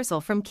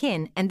 dispersal from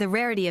kin and the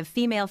rarity of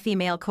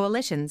female-female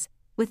coalitions,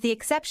 with the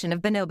exception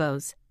of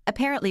bonobos,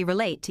 apparently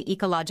relate to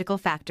ecological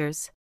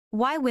factors.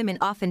 Why women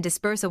often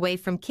disperse away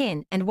from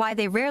kin and why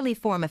they rarely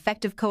form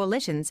effective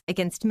coalitions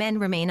against men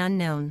remain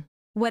unknown.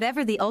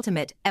 Whatever the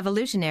ultimate,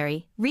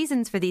 evolutionary,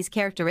 reasons for these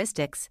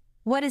characteristics,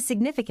 what is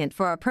significant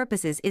for our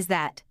purposes is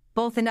that,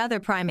 both in other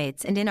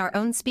primates and in our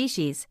own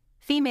species,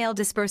 female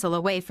dispersal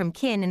away from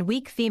kin and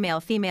weak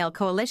female-female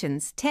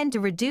coalitions tend to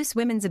reduce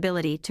women's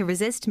ability to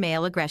resist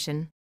male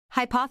aggression.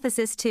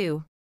 Hypothesis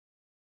 2.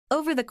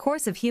 Over the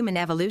course of human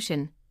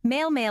evolution,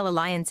 male-male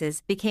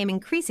alliances became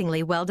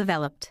increasingly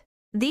well-developed.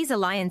 These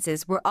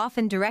alliances were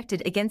often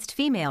directed against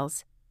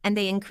females, and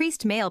they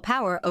increased male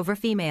power over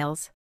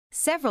females.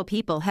 Several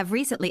people have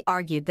recently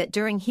argued that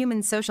during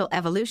human social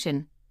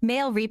evolution,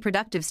 male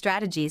reproductive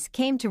strategies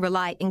came to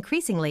rely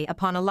increasingly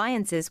upon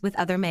alliances with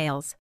other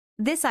males.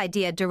 This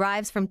idea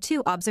derives from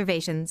two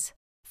observations.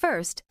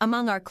 First,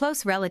 among our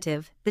close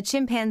relative, the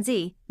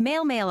chimpanzee,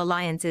 male-male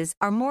alliances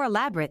are more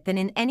elaborate than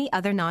in any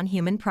other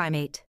non-human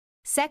primate.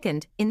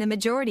 Second, in the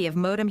majority of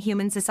modern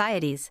human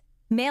societies,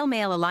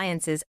 male-male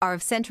alliances are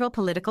of central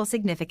political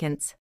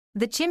significance.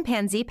 The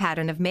chimpanzee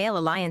pattern of male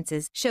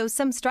alliances shows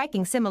some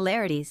striking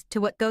similarities to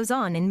what goes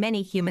on in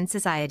many human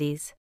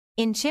societies.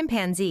 In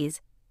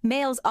chimpanzees,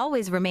 males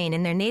always remain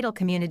in their natal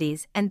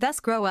communities and thus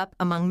grow up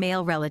among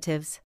male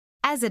relatives.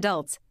 As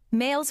adults,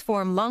 males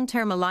form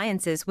long-term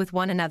alliances with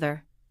one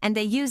another, and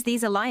they use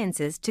these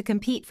alliances to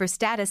compete for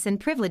status and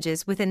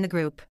privileges within the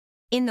group.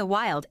 In the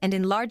wild and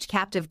in large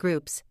captive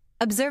groups,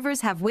 observers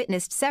have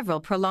witnessed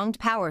several prolonged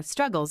power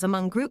struggles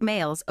among group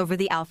males over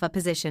the alpha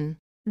position.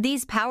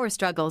 These power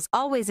struggles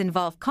always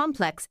involve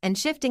complex and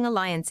shifting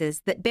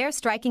alliances that bear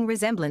striking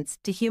resemblance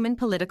to human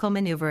political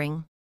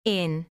maneuvering.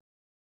 In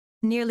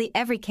nearly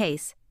every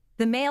case,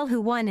 the male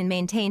who won and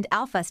maintained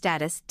alpha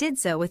status did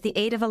so with the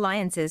aid of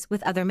alliances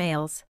with other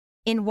males.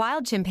 In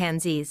wild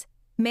chimpanzees,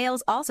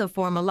 males also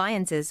form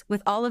alliances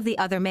with all of the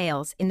other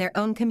males in their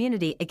own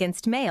community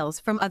against males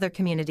from other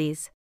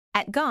communities.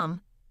 At GOM,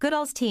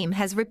 Goodall's team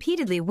has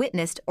repeatedly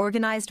witnessed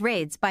organized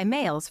raids by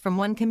males from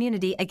one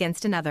community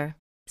against another.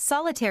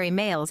 Solitary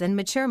males and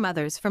mature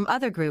mothers from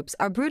other groups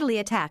are brutally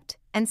attacked,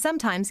 and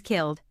sometimes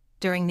killed,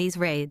 during these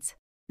raids.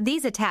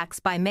 These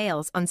attacks by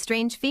males on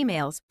strange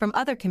females from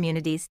other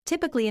communities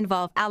typically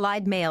involve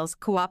allied males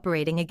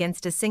cooperating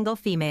against a single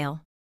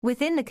female.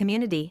 Within the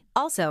community,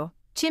 also,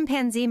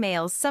 chimpanzee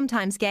males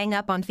sometimes gang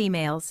up on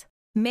females.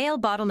 Male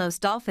bottlenose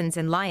dolphins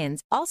and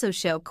lions also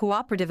show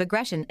cooperative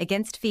aggression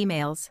against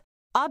females.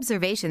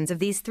 Observations of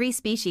these three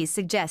species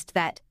suggest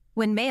that,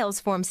 when males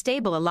form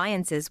stable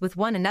alliances with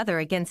one another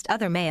against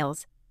other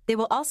males, they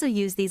will also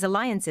use these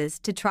alliances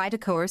to try to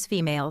coerce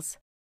females.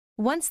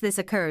 Once this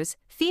occurs,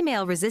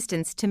 female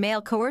resistance to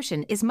male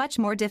coercion is much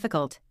more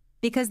difficult,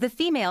 because the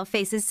female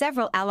faces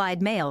several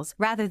allied males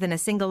rather than a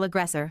single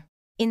aggressor.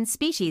 In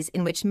species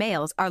in which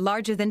males are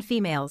larger than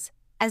females,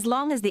 as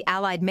long as the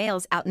allied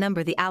males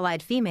outnumber the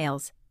allied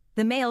females,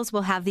 the males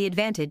will have the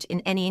advantage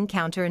in any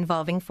encounter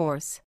involving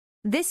force.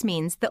 This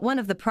means that one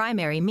of the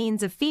primary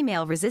means of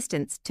female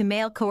resistance to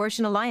male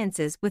coercion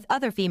alliances with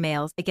other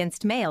females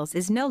against males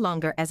is no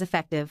longer as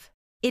effective.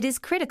 It is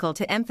critical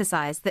to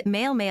emphasize that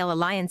male-male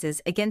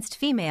alliances against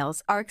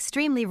females are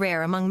extremely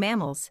rare among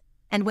mammals,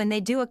 and when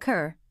they do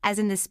occur, as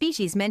in the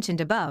species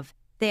mentioned above,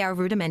 they are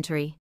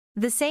rudimentary.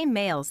 The same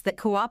males that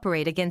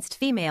cooperate against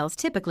females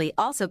typically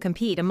also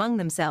compete among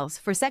themselves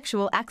for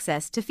sexual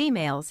access to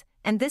females,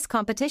 and this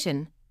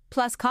competition,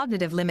 plus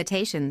cognitive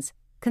limitations,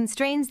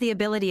 constrains the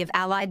ability of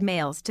allied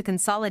males to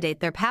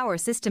consolidate their power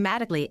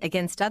systematically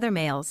against other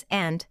males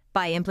and,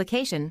 by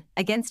implication,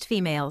 against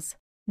females.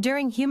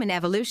 During human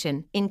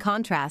evolution, in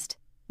contrast,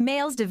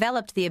 males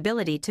developed the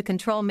ability to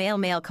control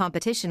male-male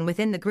competition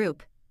within the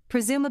group,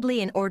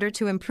 presumably in order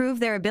to improve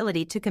their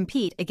ability to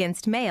compete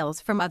against males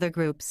from other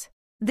groups.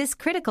 This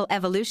critical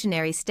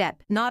evolutionary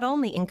step not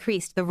only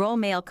increased the role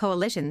male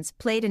coalitions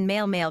played in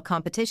male-male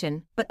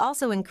competition, but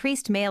also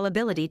increased male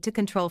ability to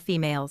control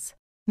females.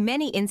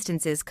 Many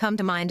instances come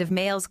to mind of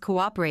males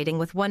cooperating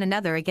with one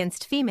another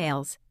against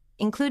females,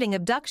 including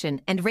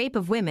abduction and rape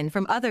of women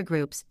from other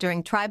groups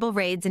during tribal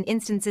raids and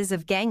instances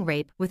of gang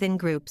rape within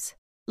groups.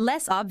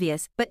 Less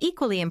obvious, but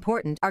equally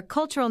important, are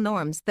cultural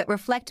norms that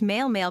reflect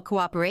male-male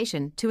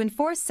cooperation to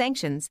enforce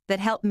sanctions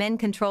that help men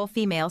control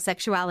female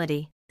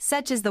sexuality,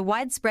 such as the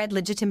widespread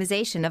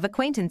legitimization of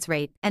acquaintance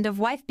rape and of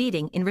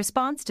wife-beating in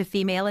response to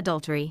female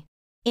adultery.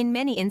 In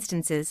many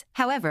instances,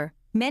 however,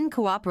 men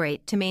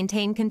cooperate to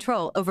maintain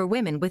control over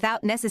women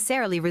without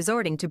necessarily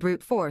resorting to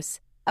brute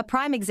force. A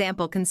prime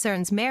example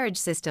concerns marriage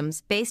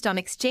systems based on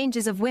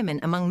exchanges of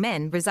women among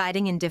men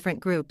residing in different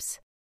groups.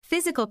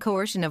 Physical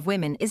coercion of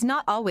women is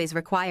not always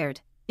required,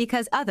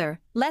 because other,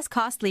 less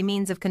costly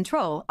means of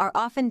control are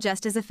often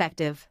just as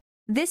effective.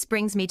 This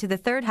brings me to the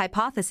third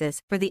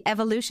hypothesis for the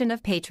evolution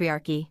of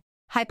patriarchy.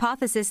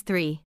 Hypothesis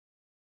 3.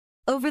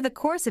 Over the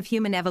course of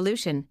human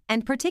evolution,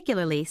 and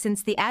particularly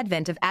since the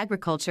advent of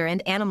agriculture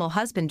and animal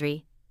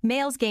husbandry,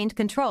 males gained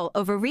control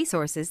over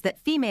resources that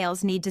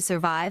females need to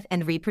survive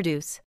and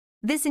reproduce.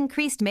 This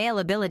increased male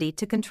ability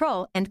to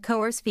control and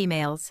coerce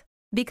females.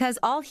 Because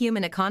all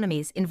human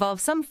economies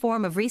involve some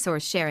form of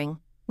resource sharing,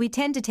 we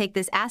tend to take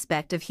this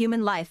aspect of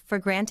human life for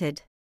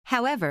granted.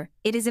 However,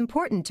 it is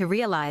important to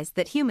realize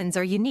that humans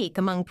are unique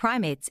among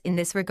primates in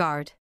this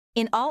regard.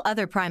 In all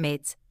other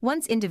primates,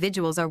 once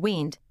individuals are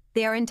weaned,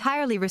 they are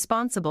entirely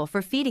responsible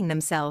for feeding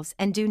themselves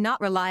and do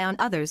not rely on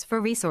others for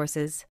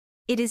resources.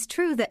 It is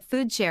true that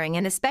food sharing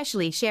and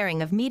especially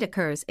sharing of meat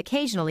occurs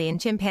occasionally in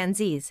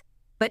chimpanzees,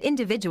 but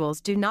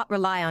individuals do not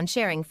rely on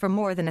sharing for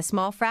more than a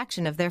small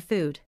fraction of their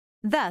food.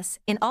 Thus,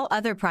 in all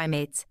other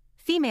primates,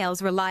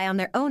 females rely on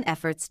their own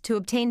efforts to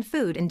obtain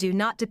food and do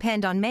not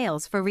depend on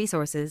males for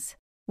resources.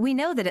 We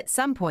know that at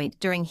some point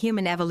during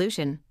human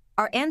evolution,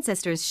 our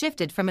ancestors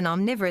shifted from an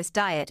omnivorous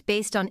diet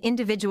based on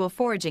individual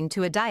foraging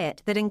to a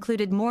diet that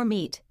included more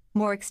meat,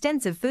 more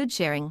extensive food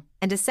sharing,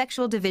 and a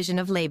sexual division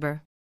of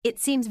labor. It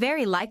seems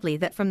very likely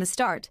that from the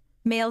start,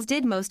 males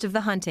did most of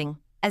the hunting,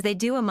 as they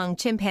do among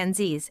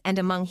chimpanzees and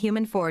among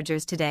human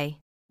foragers today.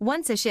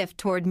 Once a shift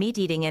toward meat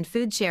eating and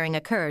food sharing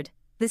occurred,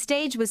 the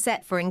stage was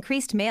set for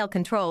increased male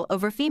control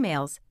over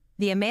females,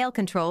 via male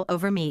control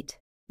over meat.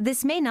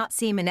 This may not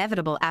seem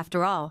inevitable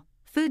after all.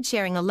 Food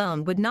sharing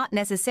alone would not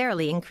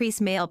necessarily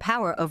increase male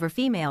power over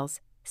females,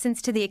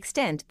 since to the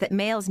extent that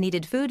males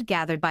needed food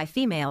gathered by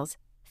females,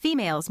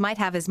 females might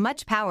have as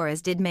much power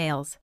as did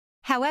males.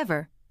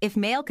 However, if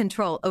male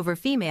control over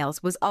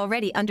females was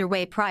already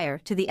underway prior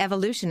to the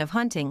evolution of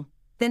hunting,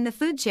 then the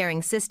food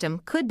sharing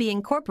system could be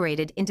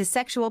incorporated into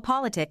sexual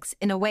politics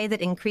in a way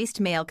that increased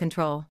male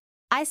control.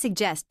 I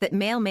suggest that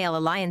male-male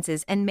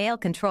alliances and male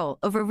control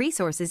over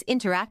resources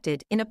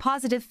interacted in a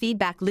positive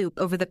feedback loop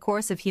over the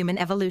course of human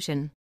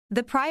evolution.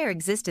 The prior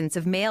existence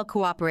of male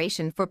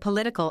cooperation for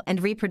political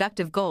and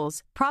reproductive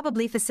goals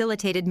probably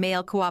facilitated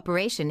male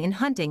cooperation in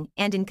hunting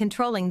and in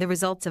controlling the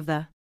results of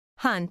the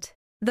hunt.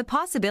 The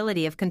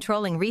possibility of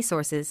controlling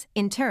resources,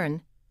 in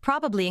turn,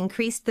 probably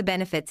increased the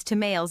benefits to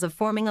males of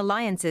forming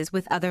alliances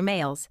with other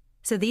males,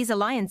 so these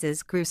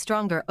alliances grew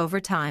stronger over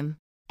time.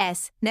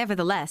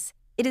 Nevertheless,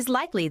 it is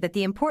likely that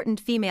the important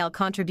female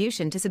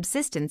contribution to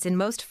subsistence in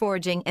most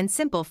foraging and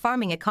simple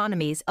farming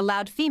economies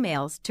allowed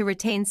females to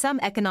retain some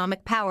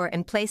economic power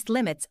and placed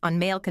limits on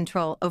male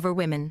control over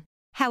women.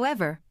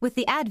 However, with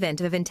the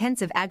advent of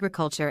intensive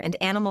agriculture and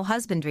animal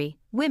husbandry,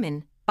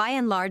 women, by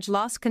and large,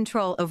 lost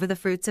control over the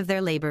fruits of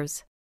their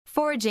labors.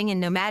 Foraging and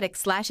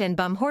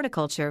nomadic/and-bum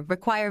horticulture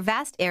require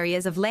vast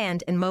areas of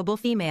land and mobile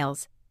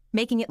females,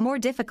 making it more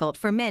difficult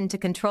for men to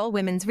control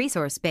women's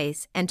resource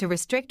base and to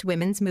restrict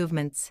women's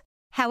movements.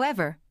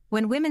 However,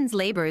 when women's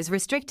labor is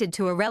restricted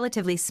to a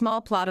relatively small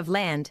plot of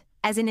land,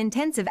 as in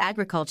intensive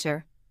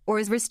agriculture, or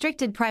is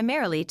restricted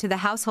primarily to the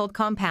household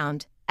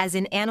compound, as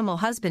in animal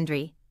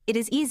husbandry, it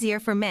is easier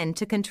for men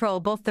to control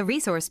both the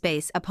resource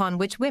base upon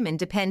which women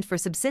depend for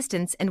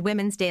subsistence and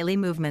women's daily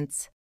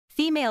movements.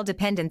 Female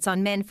dependence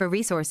on men for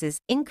resources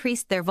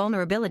increased their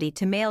vulnerability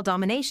to male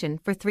domination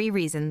for 3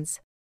 reasons.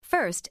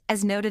 First,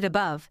 as noted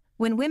above,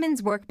 when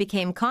women's work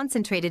became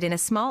concentrated in a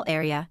small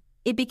area,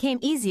 it became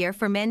easier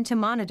for men to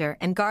monitor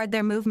and guard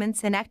their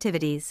movements and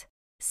activities.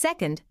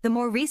 Second, the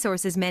more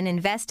resources men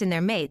invest in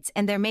their mates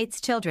and their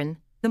mates' children,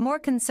 the more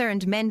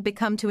concerned men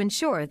become to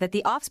ensure that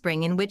the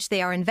offspring in which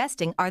they are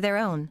investing are their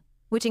own,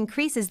 which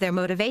increases their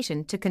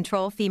motivation to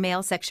control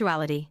female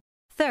sexuality.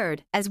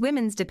 Third, as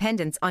women's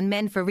dependence on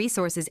men for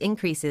resources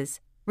increases,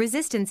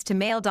 resistance to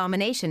male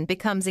domination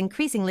becomes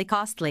increasingly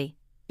costly,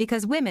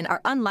 because women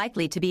are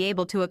unlikely to be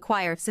able to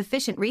acquire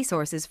sufficient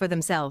resources for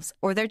themselves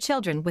or their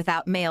children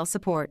without male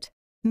support.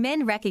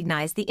 Men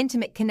recognize the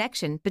intimate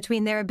connection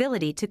between their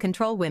ability to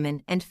control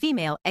women and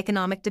female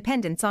economic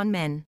dependence on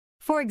men.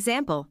 For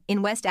example,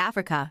 in West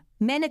Africa,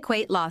 men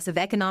equate loss of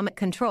economic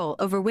control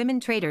over women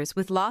traders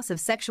with loss of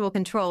sexual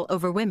control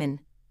over women.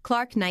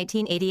 Clark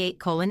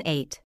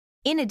 1988:8.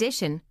 In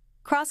addition,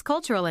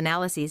 cross-cultural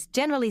analyses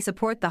generally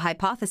support the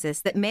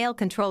hypothesis that male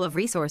control of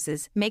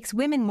resources makes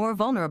women more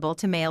vulnerable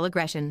to male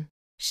aggression.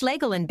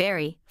 Schlegel and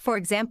Berry, for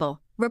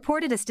example,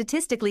 reported a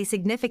statistically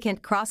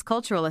significant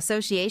cross-cultural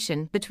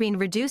association between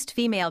reduced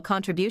female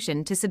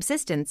contribution to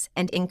subsistence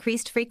and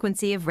increased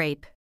frequency of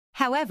rape.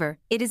 However,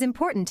 it is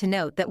important to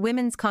note that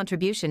women's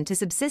contribution to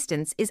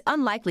subsistence is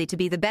unlikely to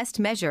be the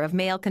best measure of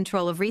male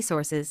control of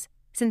resources,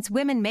 since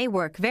women may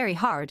work very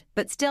hard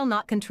but still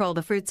not control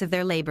the fruits of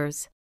their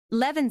labors.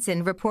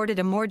 Levinson reported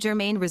a more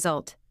germane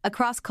result.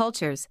 Across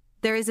cultures,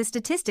 there is a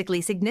statistically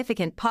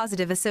significant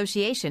positive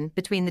association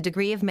between the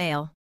degree of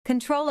male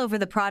control over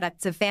the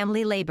products of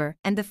family labor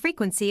and the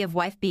frequency of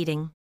wife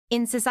beating.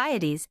 In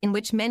societies in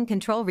which men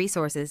control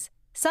resources,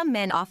 some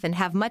men often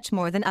have much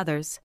more than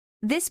others.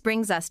 This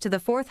brings us to the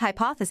 4th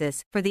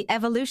hypothesis for the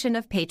evolution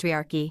of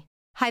patriarchy.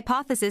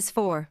 Hypothesis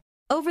 4.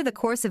 Over the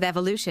course of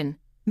evolution,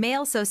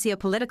 male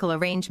sociopolitical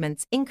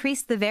arrangements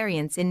increased the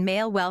variance in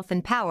male wealth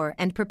and power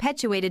and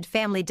perpetuated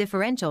family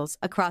differentials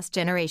across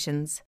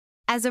generations.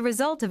 As a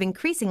result of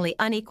increasingly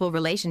unequal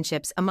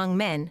relationships among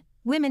men,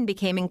 women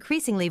became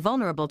increasingly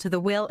vulnerable to the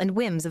will and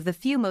whims of the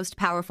few most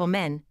powerful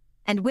men,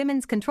 and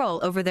women's control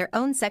over their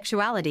own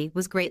sexuality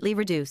was greatly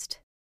reduced.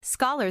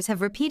 Scholars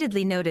have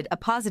repeatedly noted a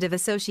positive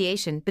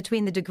association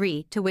between the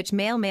degree to which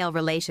male-male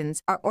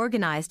relations are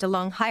organized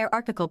along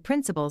hierarchical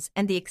principles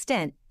and the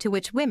extent to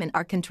which women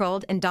are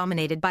controlled and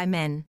dominated by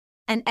men.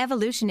 An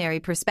evolutionary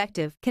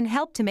perspective can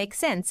help to make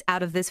sense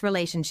out of this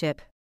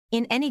relationship.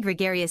 In any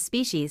gregarious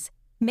species,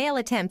 male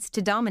attempts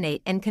to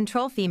dominate and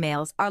control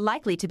females are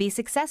likely to be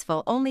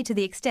successful only to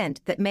the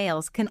extent that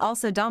males can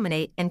also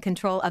dominate and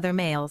control other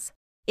males.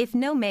 If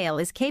no male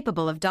is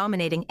capable of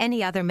dominating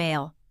any other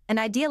male, an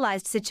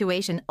idealized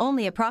situation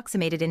only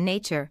approximated in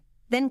nature,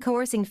 then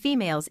coercing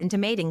females into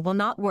mating will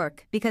not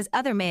work because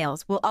other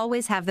males will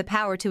always have the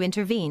power to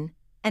intervene,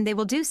 and they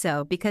will do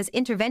so because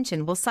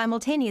intervention will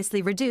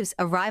simultaneously reduce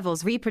a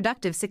rival's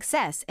reproductive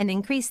success and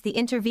increase the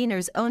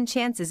intervener's own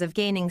chances of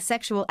gaining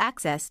sexual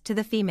access to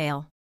the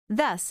female.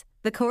 Thus,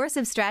 the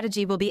coercive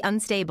strategy will be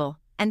unstable,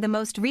 and the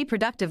most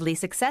reproductively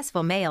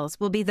successful males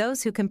will be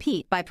those who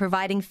compete by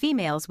providing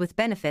females with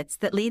benefits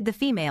that lead the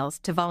females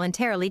to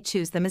voluntarily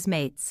choose them as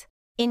mates.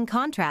 In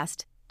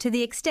contrast, to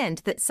the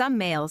extent that some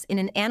males in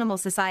an animal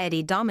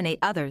society dominate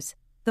others,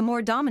 the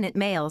more dominant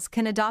males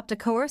can adopt a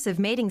coercive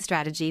mating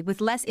strategy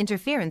with less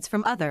interference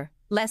from other,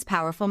 less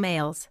powerful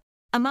males.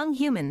 Among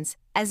humans,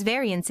 as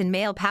variance in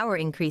male power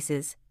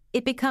increases,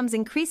 it becomes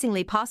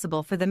increasingly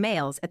possible for the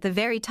males at the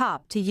very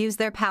top to use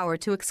their power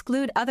to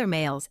exclude other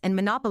males and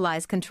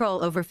monopolize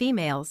control over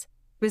females,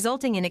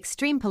 resulting in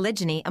extreme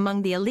polygyny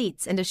among the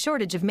elites and a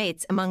shortage of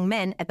mates among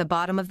men at the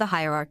bottom of the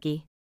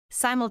hierarchy.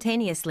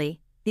 Simultaneously,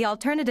 the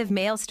alternative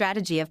male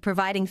strategy of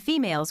providing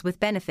females with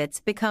benefits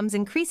becomes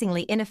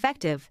increasingly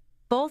ineffective,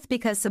 both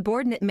because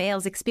subordinate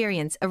males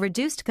experience a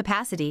reduced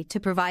capacity to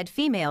provide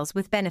females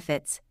with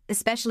benefits,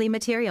 especially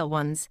material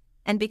ones,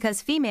 and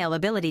because female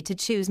ability to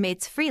choose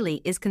mates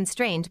freely is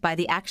constrained by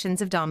the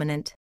actions of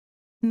dominant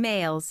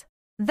males.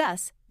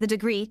 Thus, the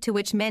degree to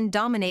which men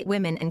dominate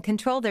women and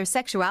control their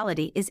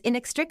sexuality is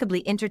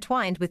inextricably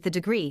intertwined with the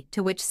degree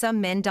to which some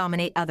men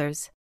dominate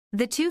others.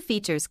 The two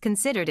features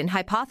considered in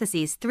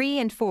hypotheses 3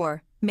 and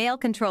 4, male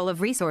control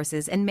of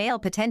resources and male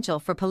potential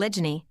for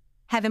polygyny,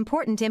 have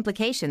important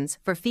implications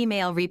for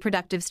female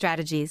reproductive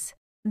strategies.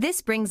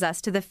 This brings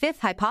us to the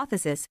fifth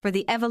hypothesis for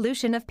the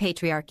evolution of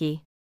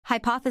patriarchy.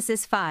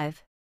 Hypothesis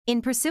 5.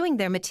 In pursuing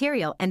their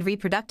material and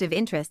reproductive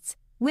interests,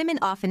 women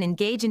often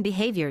engage in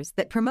behaviors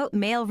that promote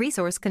male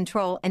resource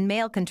control and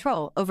male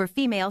control over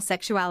female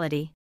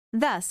sexuality.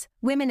 Thus,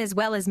 women as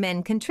well as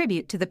men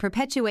contribute to the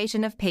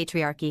perpetuation of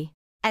patriarchy.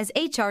 As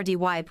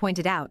HRDY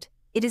pointed out,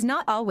 it is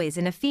not always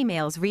in a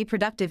female's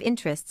reproductive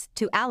interests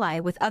to ally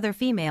with other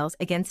females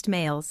against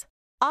males.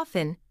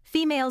 Often,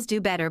 females do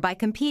better by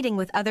competing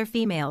with other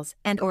females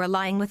and/or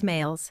allying with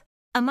males.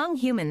 Among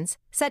humans,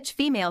 such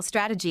female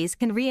strategies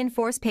can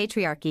reinforce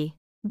patriarchy.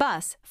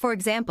 Buss, for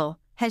example,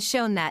 has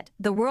shown that,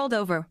 the world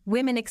over,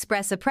 women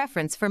express a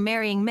preference for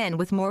marrying men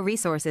with more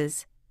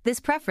resources. This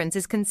preference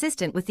is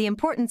consistent with the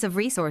importance of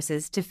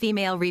resources to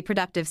female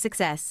reproductive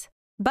success.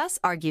 Buss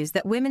argues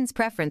that women's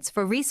preference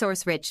for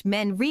resource-rich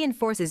men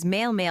reinforces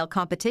male-male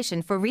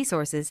competition for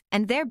resources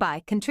and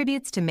thereby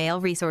contributes to male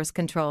resource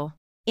control.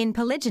 In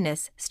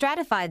polygynous,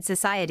 stratified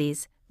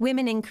societies,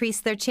 women increase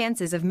their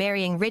chances of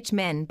marrying rich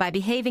men by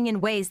behaving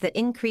in ways that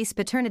increase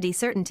paternity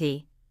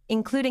certainty,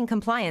 including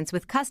compliance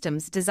with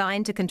customs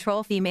designed to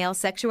control female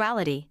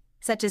sexuality,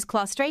 such as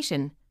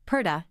claustration,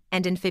 purdah,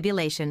 and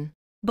infibulation.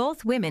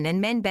 Both women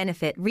and men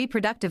benefit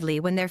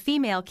reproductively when their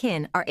female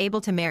kin are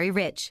able to marry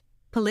rich,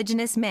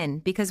 polygynous men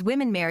because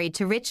women married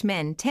to rich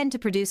men tend to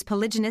produce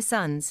polygynous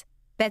sons.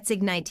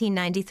 Betzig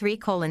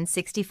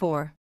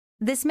 1993:64.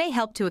 This may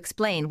help to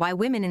explain why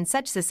women in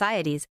such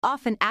societies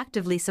often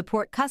actively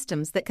support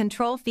customs that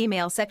control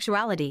female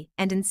sexuality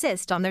and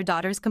insist on their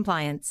daughters'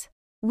 compliance.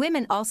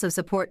 Women also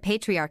support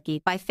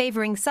patriarchy by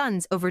favoring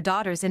sons over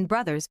daughters and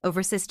brothers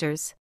over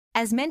sisters.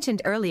 As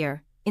mentioned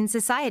earlier, in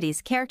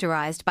societies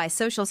characterized by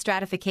social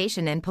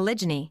stratification and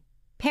polygyny,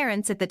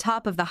 parents at the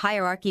top of the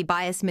hierarchy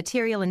bias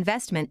material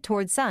investment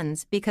toward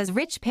sons because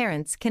rich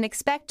parents can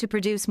expect to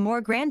produce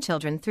more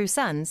grandchildren through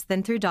sons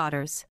than through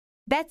daughters.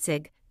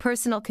 Betzig,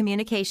 Personal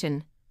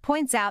Communication,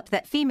 points out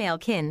that female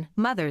kin,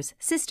 mothers,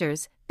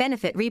 sisters,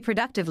 benefit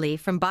reproductively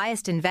from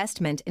biased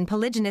investment in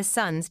polygynous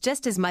sons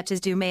just as much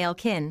as do male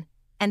kin,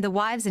 and the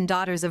wives and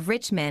daughters of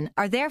rich men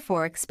are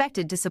therefore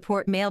expected to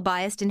support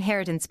male-biased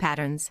inheritance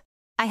patterns.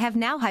 I have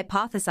now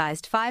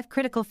hypothesized 5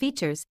 critical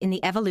features in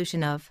the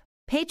evolution of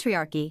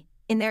patriarchy,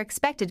 in their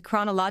expected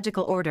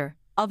chronological order,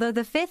 although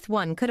the 5th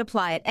one could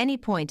apply at any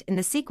point in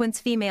the sequence.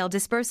 Female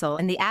dispersal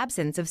and the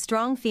absence of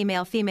strong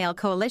female-female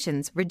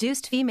coalitions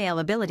reduced female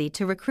ability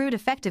to recruit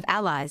effective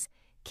allies,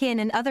 kin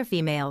and other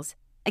females,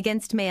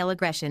 against male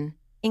aggression.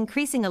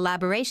 Increasing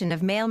elaboration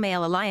of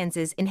male-male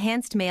alliances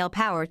enhanced male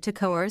power to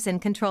coerce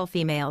and control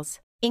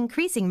females.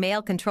 Increasing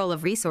male control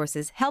of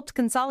resources helped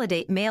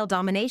consolidate male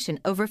domination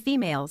over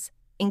females,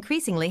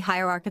 increasingly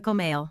hierarchical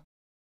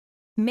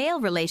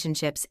male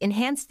relationships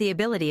enhanced the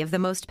ability of the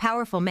most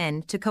powerful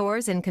men to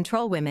coerce and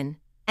control women,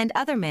 and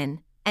other men,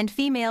 and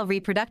female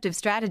reproductive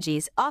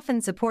strategies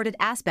often supported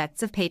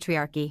aspects of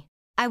patriarchy.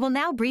 I will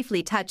now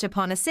briefly touch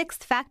upon a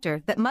sixth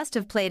factor that must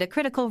have played a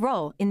critical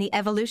role in the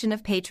evolution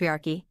of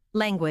patriarchy: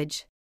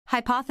 language.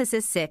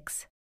 Hypothesis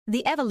 6.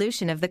 The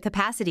evolution of the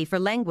capacity for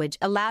language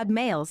allowed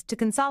males to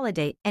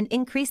consolidate and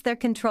increase their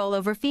control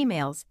over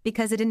females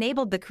because it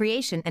enabled the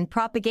creation and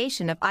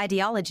propagation of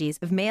ideologies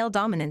of male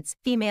dominance,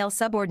 female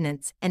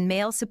subordinates, and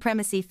male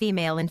supremacy,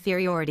 female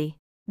inferiority.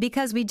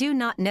 Because we do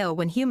not know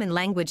when human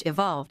language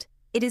evolved,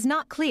 it is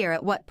not clear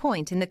at what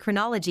point in the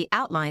chronology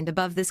outlined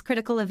above this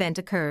critical event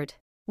occurred.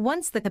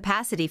 Once the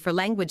capacity for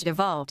language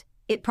evolved,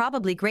 it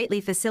probably greatly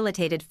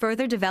facilitated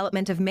further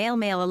development of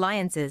male-male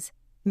alliances,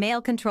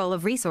 male control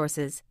of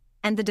resources,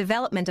 and the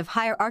development of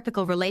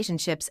hierarchical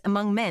relationships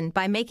among men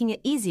by making it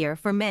easier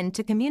for men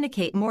to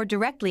communicate more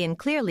directly and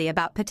clearly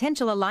about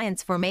potential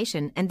alliance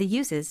formation and the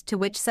uses to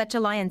which such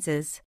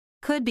alliances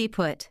could be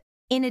put.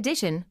 In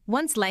addition,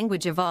 once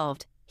language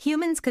evolved,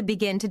 humans could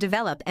begin to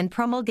develop and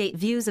promulgate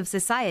views of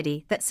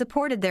society that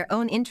supported their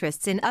own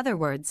interests. In other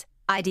words,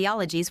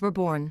 ideologies were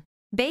born.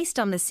 Based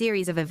on the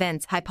series of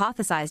events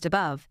hypothesized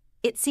above,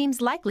 it seems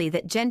likely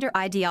that gender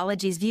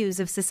ideologies' views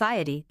of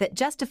society that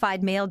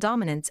justified male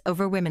dominance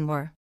over women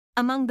were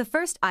among the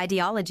first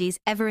ideologies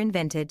ever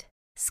invented.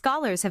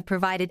 Scholars have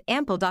provided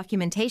ample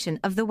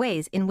documentation of the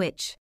ways in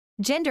which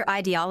gender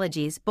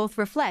ideologies both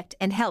reflect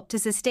and help to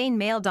sustain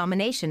male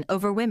domination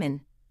over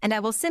women, and I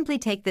will simply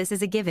take this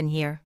as a given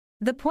here.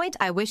 The point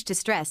I wish to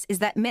stress is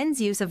that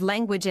men's use of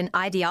language and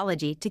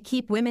ideology to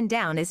keep women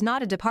down is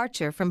not a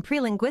departure from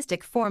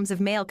pre-linguistic forms of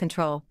male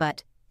control,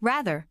 but,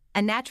 rather,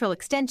 a natural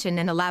extension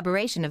and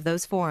elaboration of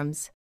those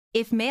forms.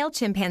 If male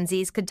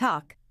chimpanzees could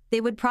talk,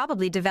 they would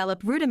probably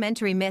develop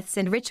rudimentary myths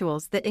and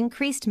rituals that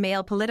increased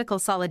male political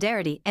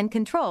solidarity and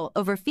control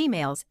over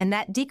females and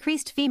that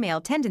decreased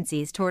female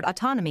tendencies toward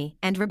autonomy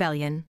and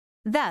rebellion.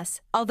 Thus,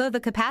 although the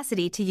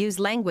capacity to use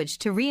language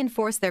to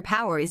reinforce their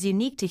power is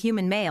unique to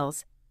human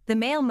males, the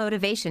male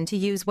motivation to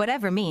use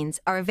whatever means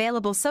are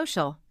available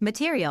social,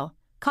 material,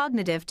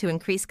 cognitive to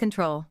increase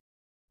control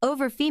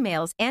over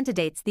females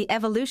antedates the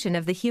evolution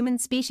of the human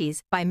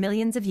species by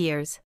millions of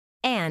years.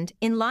 And,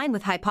 in line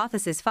with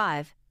Hypothesis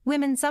 5,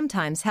 women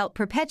sometimes help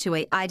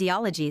perpetuate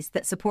ideologies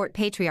that support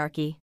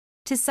patriarchy.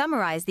 To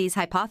summarize these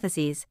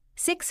hypotheses,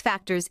 6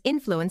 factors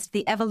influenced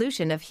the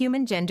evolution of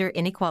human gender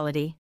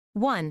inequality.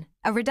 1.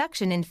 A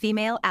reduction in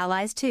female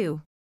allies.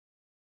 2.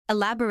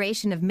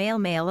 Elaboration of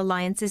male-male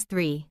alliances.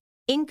 3.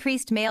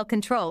 Increased male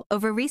control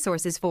over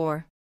resources.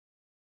 4.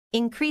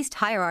 Increased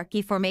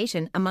hierarchy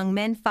formation among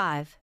men.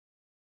 5.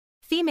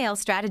 Female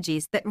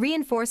strategies that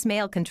reinforce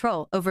male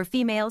control over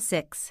females.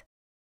 6.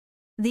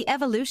 The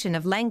evolution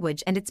of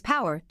language and its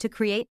power to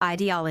create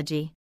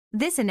ideology.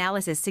 This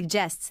analysis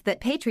suggests that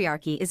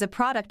patriarchy is a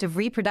product of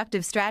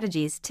reproductive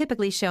strategies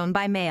typically shown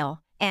by male,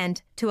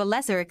 and, to a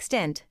lesser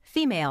extent,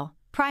 female,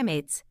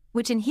 primates,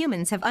 which in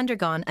humans have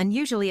undergone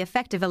unusually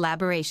effective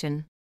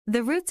elaboration.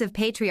 The roots of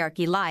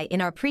patriarchy lie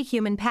in our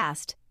pre-human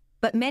past,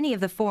 but many of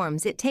the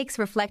forms it takes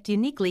reflect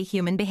uniquely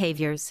human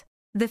behaviors.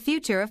 The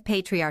future of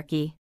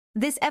patriarchy.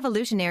 This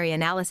evolutionary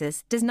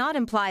analysis does not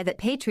imply that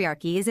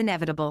patriarchy is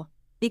inevitable,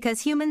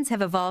 because humans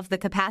have evolved the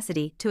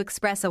capacity to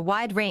express a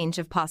wide range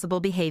of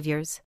possible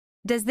behaviors.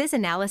 Does this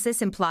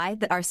analysis imply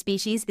that our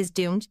species is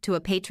doomed to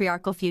a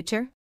patriarchal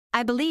future?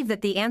 I believe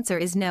that the answer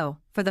is no,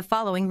 for the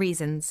following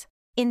reasons.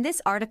 In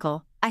this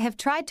article, I have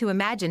tried to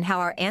imagine how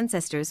our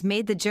ancestors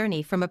made the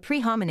journey from a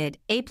pre-hominid,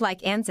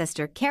 ape-like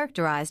ancestor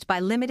characterized by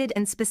limited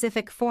and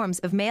specific forms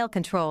of male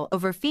control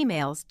over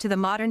females to the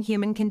modern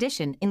human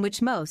condition in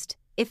which most,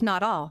 if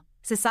not all,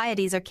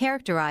 societies are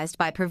characterized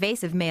by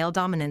pervasive male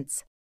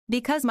dominance.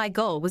 Because my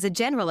goal was a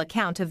general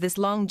account of this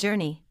long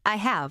journey, I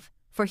have,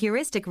 for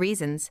heuristic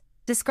reasons,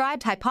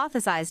 described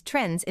hypothesized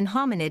trends in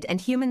hominid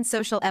and human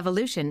social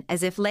evolution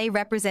as if they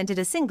represented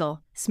a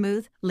single,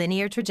 smooth,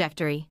 linear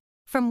trajectory.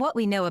 From what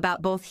we know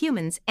about both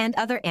humans and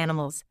other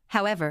animals,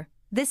 however,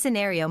 this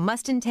scenario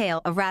must entail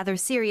a rather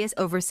serious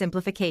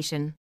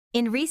oversimplification.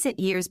 In recent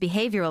years,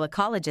 behavioral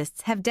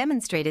ecologists have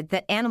demonstrated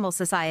that animal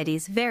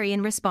societies vary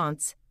in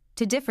response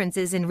to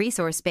differences in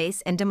resource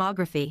space and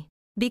demography.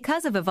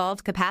 Because of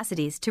evolved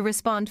capacities to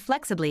respond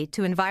flexibly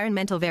to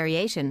environmental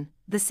variation,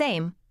 the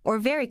same, or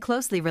very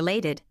closely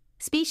related,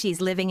 species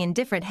living in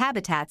different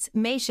habitats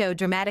may show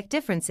dramatic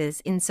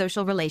differences in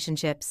social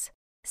relationships.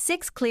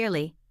 6.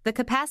 Clearly, the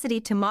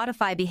capacity to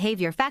modify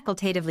behavior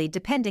facultatively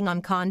depending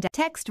on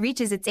context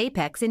reaches its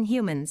apex in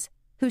humans,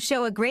 who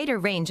show a greater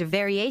range of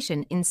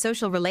variation in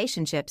social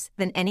relationships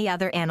than any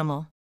other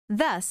animal.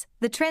 Thus,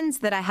 the trends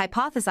that I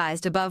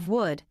hypothesized above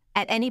would,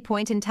 at any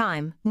point in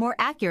time, more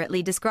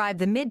accurately describe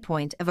the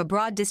midpoint of a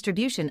broad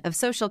distribution of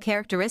social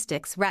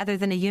characteristics rather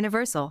than a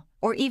universal,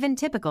 or even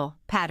typical,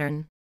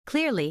 pattern.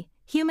 Clearly,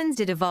 humans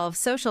did evolve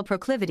social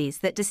proclivities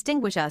that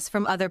distinguish us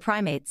from other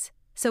primates,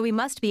 so we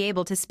must be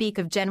able to speak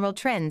of general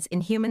trends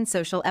in human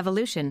social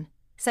evolution,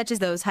 such as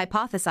those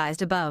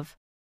hypothesized above.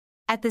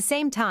 At the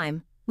same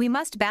time, we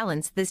must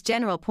balance this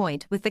general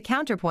point with the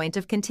counterpoint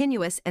of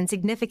continuous and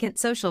significant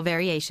social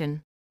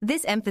variation.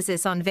 This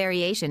emphasis on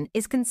variation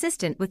is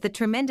consistent with the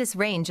tremendous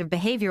range of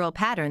behavioral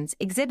patterns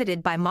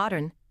exhibited by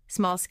modern,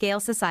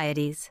 small-scale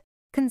societies.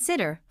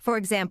 Consider, for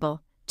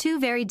example, two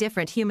very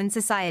different human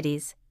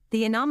societies,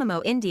 the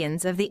Yanomamo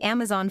Indians of the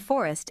Amazon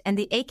forest and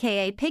the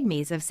aka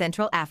Pygmies of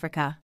Central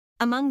Africa.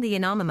 Among the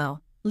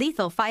Yanomamo,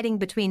 lethal fighting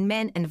between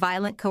men and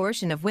violent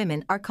coercion of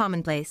women are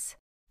commonplace.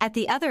 At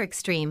the other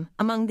extreme,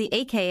 among the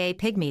aka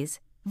Pygmies,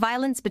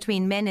 violence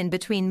between men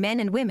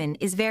and women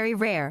is very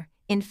rare.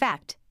 In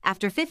fact,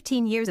 after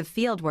 15 years of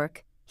fieldwork,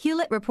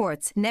 Hewlett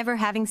reports never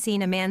having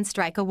seen a man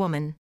strike a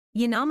woman.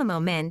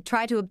 Yanomamo men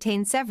try to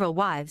obtain several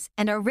wives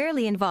and are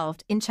rarely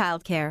involved in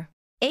childcare.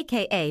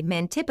 AKA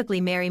men typically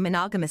marry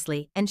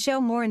monogamously and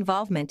show more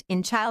involvement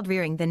in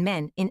child-rearing than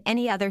men in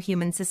any other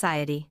human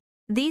society.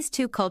 These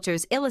two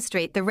cultures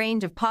illustrate the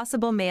range of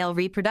possible male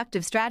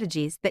reproductive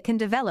strategies that can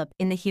develop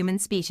in the human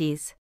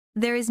species.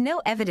 There is no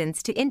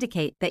evidence to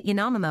indicate that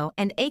Yanomamo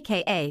and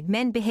AKA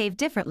men behave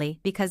differently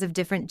because of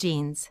different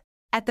genes.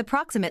 At the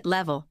proximate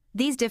level,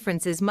 these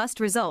differences must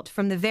result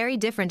from the very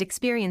different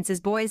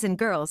experiences boys and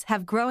girls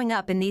have growing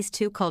up in these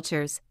two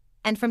cultures,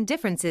 and from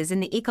differences in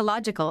the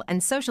ecological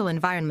and social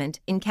environment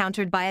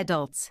encountered by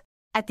adults.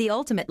 At the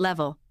ultimate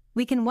level,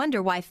 we can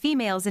wonder why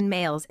females and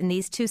males in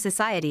these two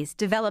societies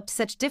developed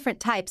such different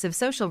types of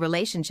social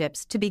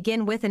relationships to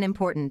begin with, an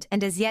important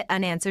and as yet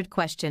unanswered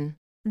question.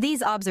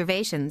 These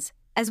observations,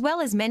 as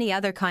well as many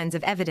other kinds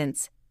of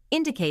evidence,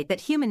 indicate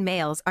that human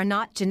males are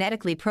not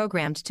genetically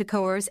programmed to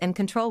coerce and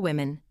control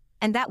women,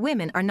 and that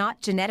women are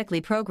not genetically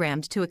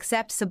programmed to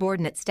accept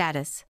subordinate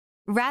status.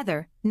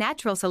 Rather,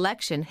 natural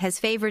selection has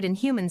favored in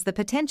humans the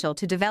potential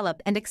to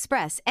develop and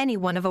express any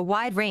one of a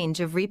wide range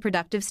of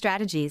reproductive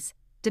strategies,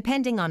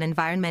 depending on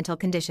environmental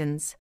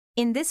conditions.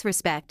 In this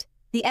respect,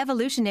 the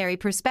evolutionary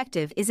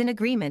perspective is in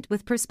agreement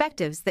with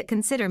perspectives that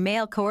consider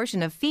male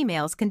coercion of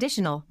females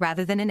conditional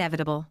rather than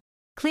inevitable.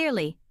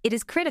 Clearly, it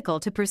is critical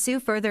to pursue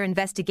further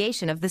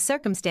investigation of the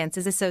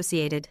circumstances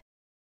associated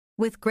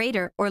with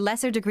greater or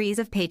lesser degrees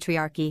of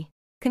patriarchy.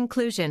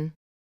 Conclusion.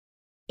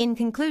 In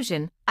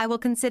conclusion, I will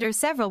consider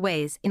several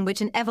ways in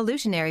which an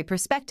evolutionary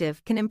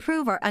perspective can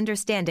improve our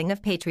understanding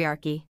of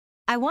patriarchy.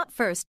 I want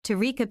first to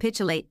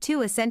recapitulate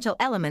two essential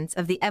elements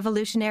of the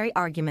evolutionary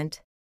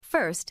argument.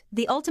 First,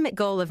 the ultimate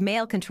goal of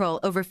male control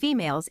over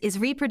females is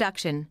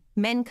reproduction.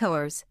 Men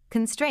coerce,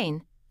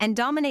 constrain, and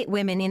dominate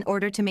women in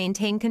order to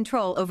maintain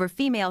control over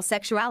female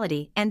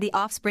sexuality and the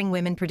offspring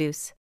women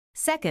produce.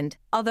 Second,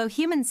 although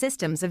human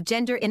systems of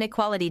gender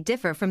inequality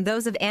differ from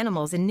those of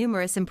animals in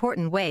numerous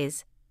important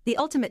ways, the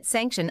ultimate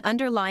sanction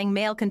underlying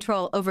male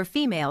control over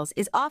females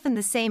is often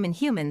the same in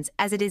humans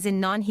as it is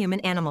in non-human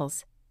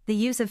animals: the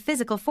use of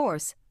physical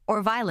force,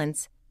 or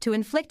violence, to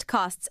inflict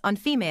costs on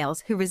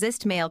females who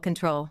resist male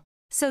control.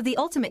 So the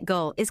ultimate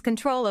goal is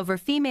control over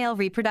female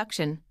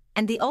reproduction,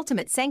 and the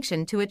ultimate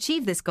sanction to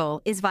achieve this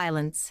goal is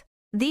violence.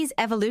 These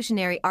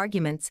evolutionary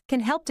arguments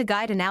can help to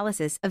guide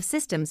analysis of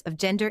systems of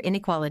gender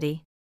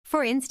inequality.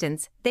 For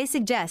instance, they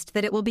suggest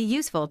that it will be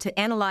useful to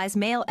analyze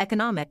male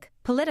economic,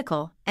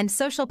 political, and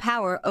social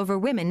power over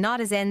women not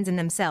as ends in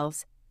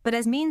themselves, but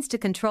as means to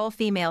control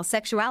female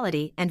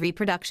sexuality and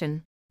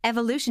reproduction.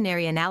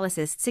 Evolutionary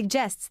analysis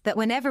suggests that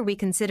whenever we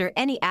consider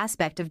any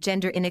aspect of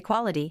gender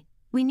inequality,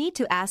 we need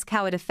to ask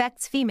how it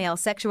affects female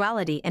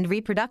sexuality and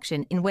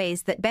reproduction in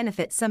ways that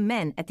benefit some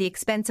men at the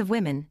expense of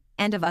women,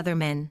 and of other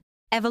men.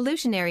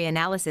 Evolutionary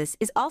analysis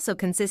is also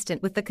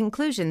consistent with the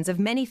conclusions of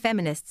many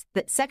feminists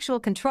that sexual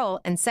control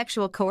and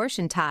sexual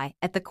coercion tie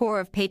at the core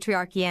of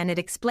patriarchy, and it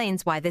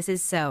explains why this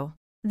is so.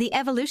 The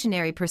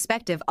evolutionary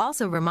perspective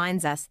also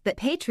reminds us that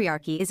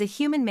patriarchy is a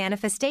human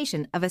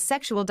manifestation of a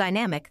sexual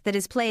dynamic that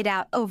is played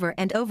out over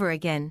and over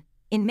again,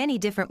 in many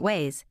different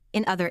ways,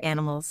 in other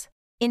animals.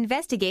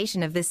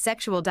 Investigation of this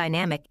sexual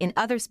dynamic in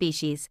other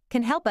species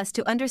can help us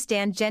to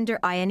understand gender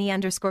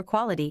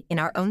 -quality in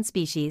our own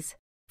species.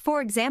 For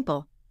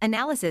example,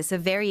 analysis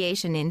of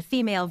variation in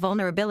female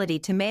vulnerability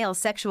to male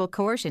sexual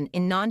coercion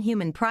in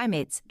non-human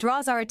primates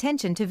draws our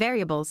attention to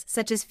variables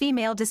such as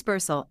female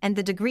dispersal and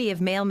the degree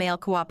of male-male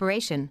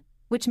cooperation,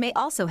 which may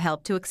also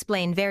help to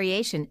explain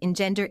variation in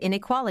gender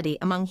inequality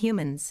among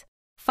humans.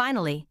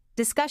 Finally,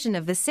 discussion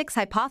of the 6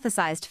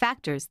 hypothesized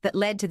factors that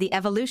led to the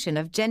evolution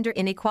of gender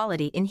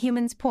inequality in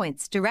humans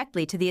points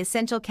directly to the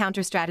essential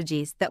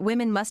counter-strategies that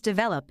women must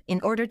develop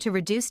in order to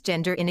reduce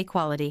gender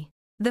inequality.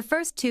 The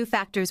first 2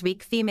 factors,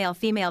 weak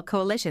female-female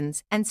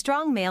coalitions and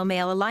strong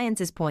male-male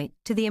alliances, point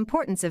to the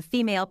importance of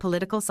female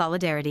political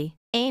solidarity,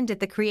 aimed at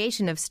the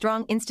creation of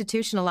strong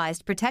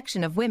institutionalized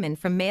protection of women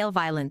from male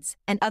violence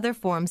and other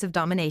forms of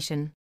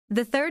domination.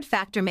 The third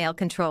factor, male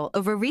control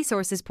over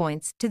resources,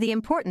 points to the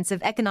importance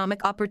of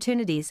economic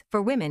opportunities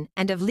for women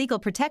and of legal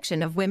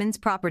protection of women's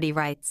property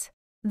rights.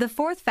 The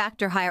fourth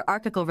factor,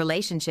 hierarchical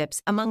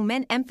relationships among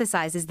men,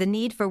 emphasizes the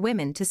need for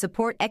women to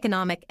support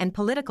economic and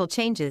political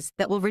changes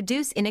that will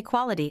reduce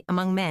inequality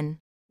among men.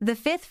 The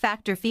fifth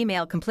factor,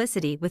 female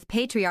complicity with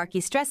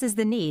patriarchy, stresses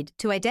the need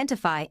to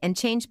identify and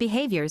change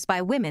behaviors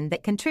by women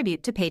that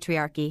contribute to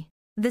patriarchy.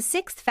 The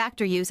sixth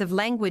factor, use of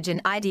language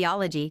and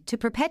ideology to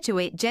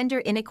perpetuate gender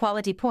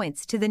inequality,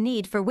 points to the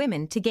need for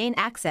women to gain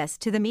access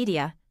to the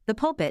media, the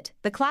pulpit,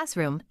 the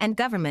classroom, and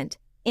government,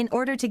 in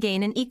order to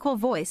gain an equal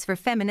voice for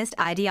feminist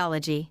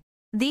ideology.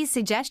 These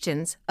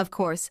suggestions, of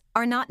course,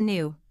 are not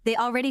new. They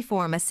already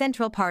form a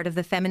central part of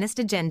the feminist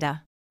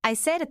agenda. I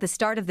said at the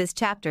start of this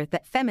chapter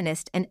that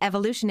feminist and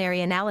evolutionary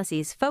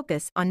analyses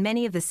focus on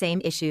many of the same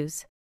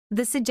issues.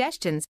 The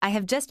suggestions I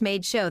have just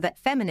made show that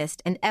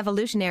feminist and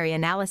evolutionary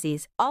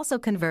analyses also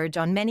converge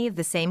on many of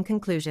the same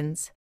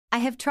conclusions. I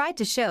have tried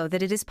to show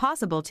that it is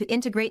possible to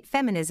integrate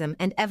feminism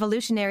and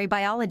evolutionary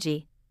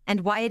biology,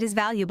 and why it is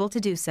valuable to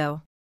do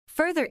so.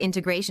 Further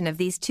integration of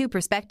these two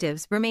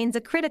perspectives remains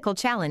a critical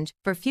challenge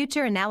for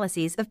future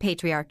analyses of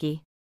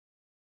patriarchy.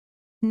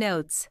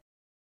 Notes.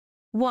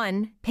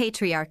 1.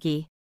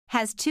 Patriarchy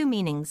has two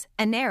meanings: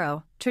 a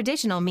narrow,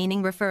 traditional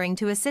meaning referring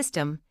to a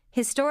system,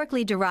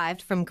 historically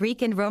derived from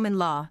Greek and Roman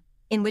law,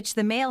 in which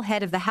the male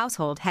head of the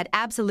household had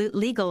absolute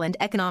legal and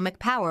economic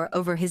power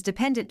over his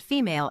dependent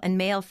female and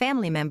male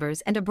family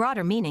members, and a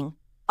broader meaning,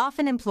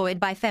 often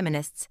employed by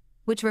feminists,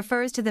 which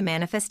refers to the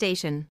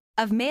manifestation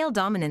of male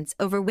dominance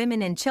over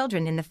women and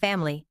children in the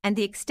family and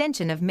the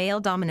extension of male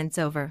dominance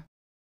over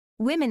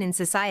women in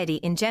society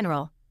in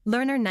general.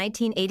 Lerner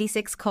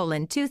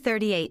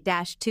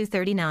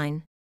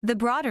 1986:238-239. The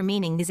broader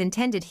meaning is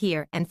intended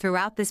here and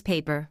throughout this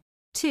paper.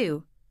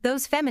 2.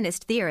 Those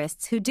feminist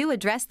theorists who do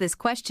address this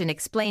question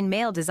explain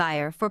male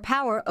desire for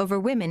power over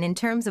women in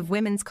terms of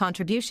women's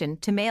contribution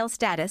to male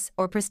status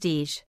or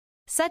prestige.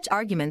 Such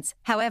arguments,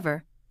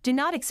 however, do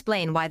not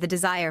explain why the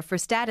desire for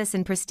status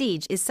and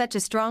prestige is such a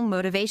strong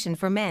motivation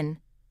for men,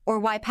 or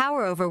why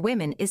power over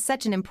women is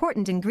such an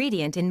important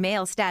ingredient in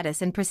male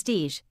status and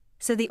prestige,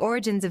 so the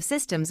origins of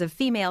systems of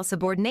female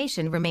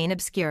subordination remain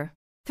obscure.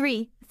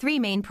 3. Three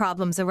main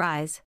problems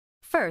arise.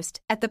 First,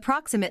 at the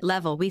proximate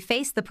level we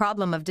face the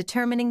problem of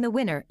determining the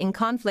winner in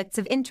conflicts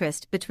of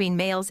interest between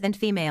males and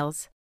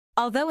females.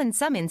 Although in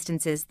some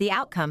instances the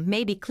outcome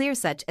may be clear,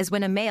 such as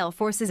when a male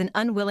forces an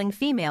unwilling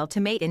female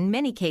to mate, in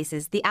many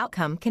cases the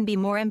outcome can be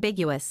more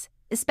ambiguous,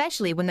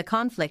 especially when the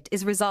conflict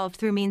is resolved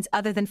through means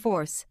other than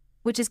force,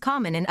 which is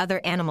common in other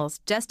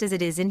animals just as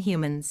it is in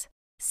humans.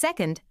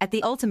 Second, at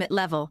the ultimate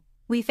level,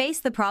 we face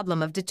the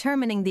problem of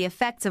determining the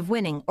effects of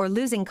winning or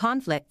losing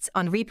conflicts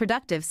on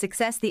reproductive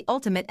success, the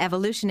ultimate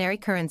evolutionary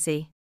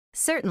currency.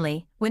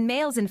 Certainly, when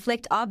males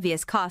inflict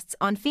obvious costs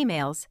on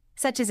females,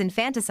 such as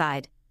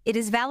infanticide, it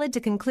is valid to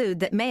conclude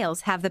that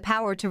males have the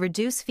power to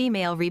reduce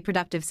female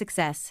reproductive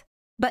success.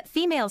 But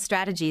female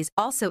strategies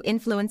also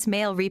influence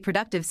male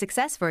reproductive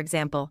success. For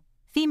example,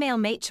 female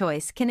mate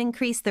choice can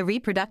increase the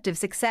reproductive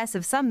success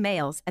of some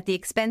males at the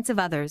expense of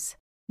others.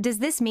 Does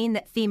this mean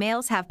that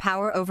females have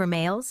power over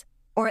males,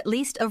 or at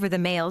least over the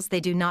males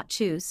they do not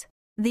choose?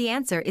 The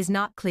answer is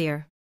not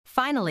clear.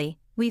 Finally,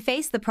 we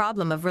face the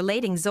problem of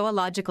relating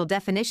zoological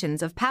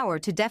definitions of power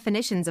to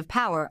definitions of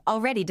power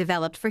already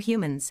developed for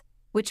humans,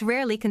 which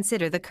rarely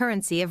consider the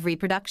currency of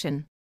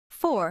reproduction.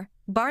 4.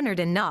 Barnard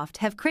and Knopf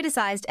have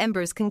criticized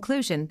Ember's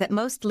conclusion that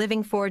most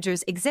living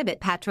foragers exhibit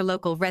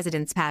patrilocal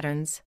residence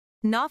patterns.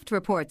 Knopf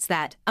reports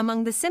that,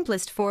 among the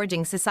simplest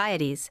foraging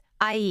societies,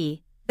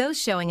 i.e.,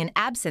 those showing an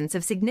absence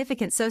of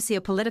significant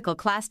sociopolitical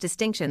class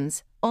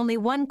distinctions, only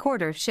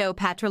 1/4 show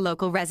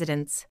patrilocal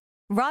residence.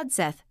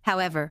 Rodseth,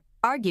 however,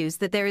 argues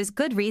that there is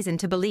good reason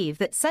to believe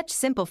that such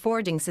simple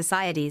foraging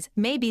societies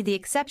may be the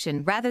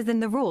exception rather than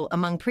the rule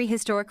among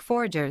prehistoric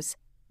foragers,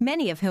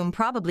 many of whom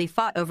probably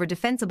fought over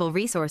defensible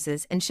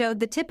resources and showed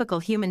the typical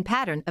human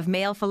pattern of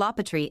male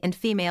philopatry and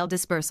female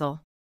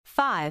dispersal.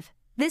 5.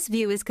 This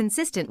view is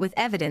consistent with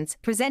evidence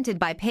presented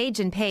by Page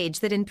and Page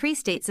that in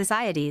pre-state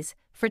societies,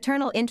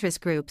 fraternal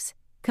interest groups,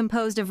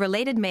 composed of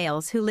related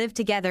males who live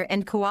together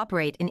and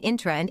cooperate in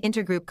intra- and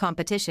intergroup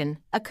competition,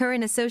 occur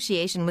in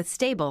association with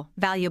stable,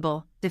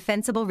 valuable,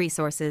 defensible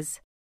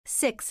resources.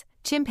 6.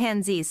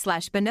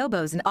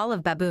 Chimpanzees/bonobos and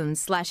olive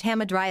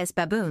baboons/hamadryas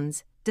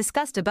baboons,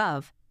 discussed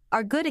above,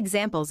 are good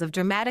examples of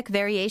dramatic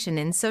variation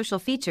in social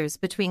features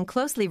between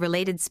closely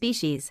related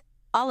species.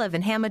 Olive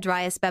and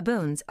hamadryas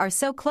baboons are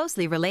so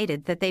closely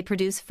related that they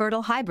produce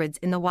fertile hybrids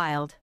in the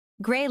wild.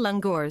 Gray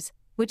langurs,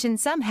 which in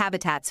some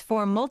habitats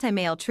form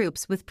multimale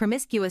troupes with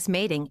promiscuous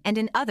mating and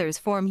in others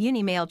form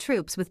unimale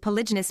troupes with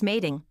polygynous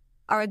mating,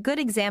 are a good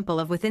example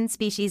of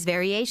within-species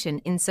variation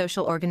in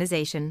social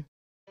organization.